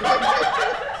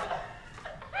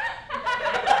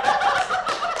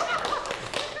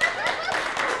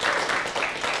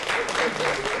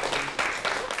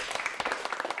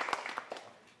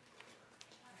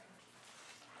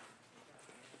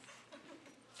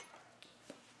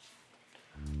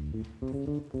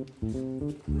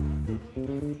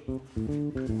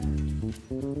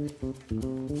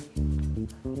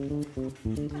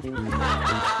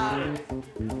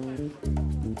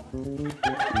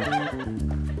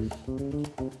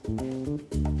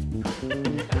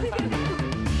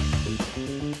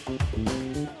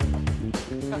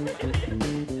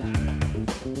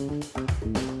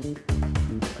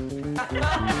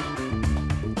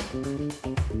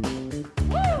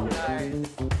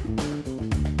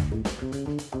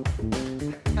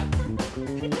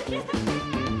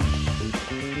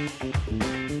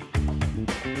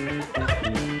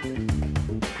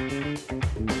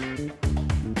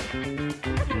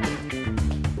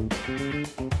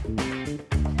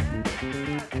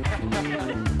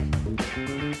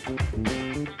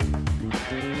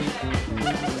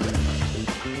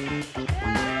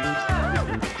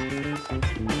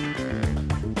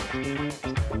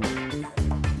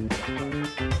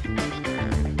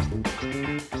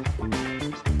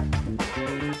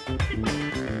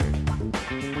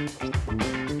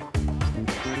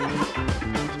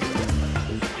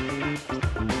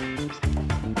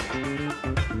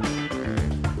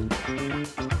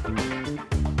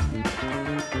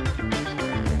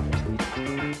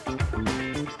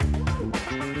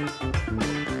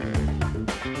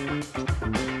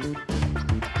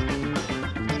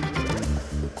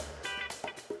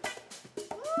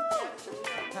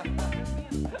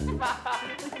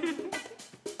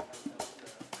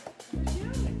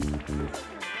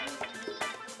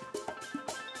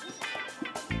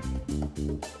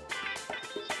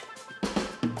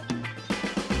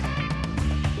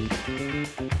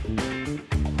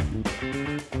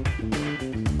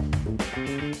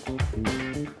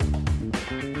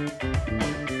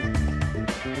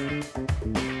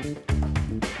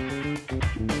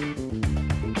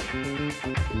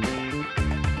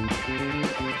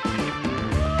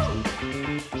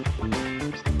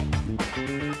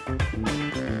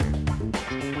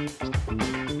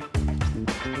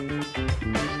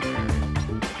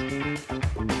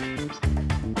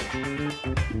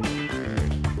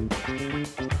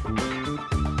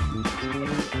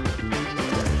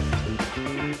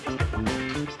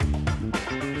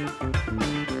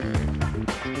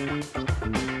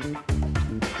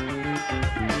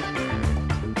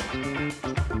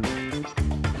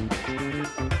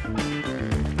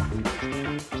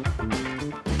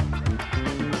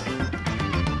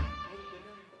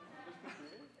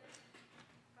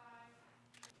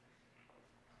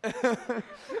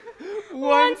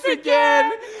 Once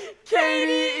again,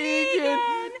 Katie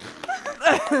Egan.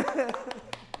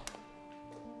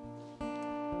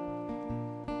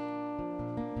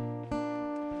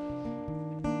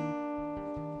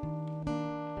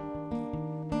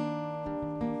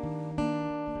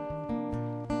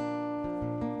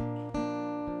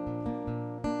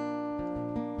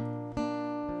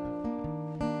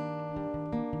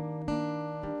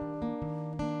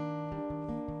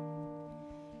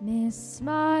 Miss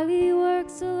Smiley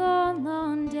works a long,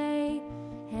 long day.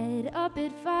 Head up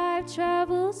at 5,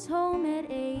 travels home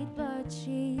at 8, but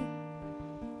she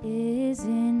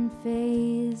isn't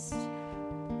fazed.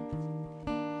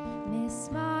 Miss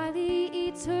Smiley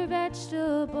eats her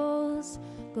vegetables,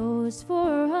 goes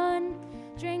for a run,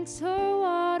 drinks her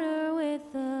water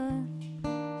with a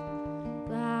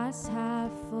glass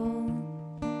half full.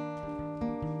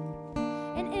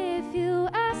 And if you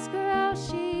ask her how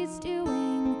she's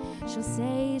doing, she'll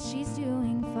say she's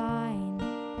doing fine.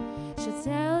 She'll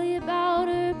tell you about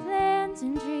her plans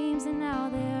and dreams and how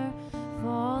they're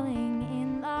falling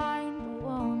in line. But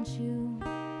won't you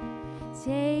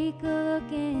take a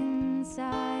look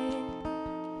inside?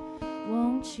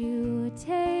 Won't you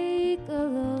take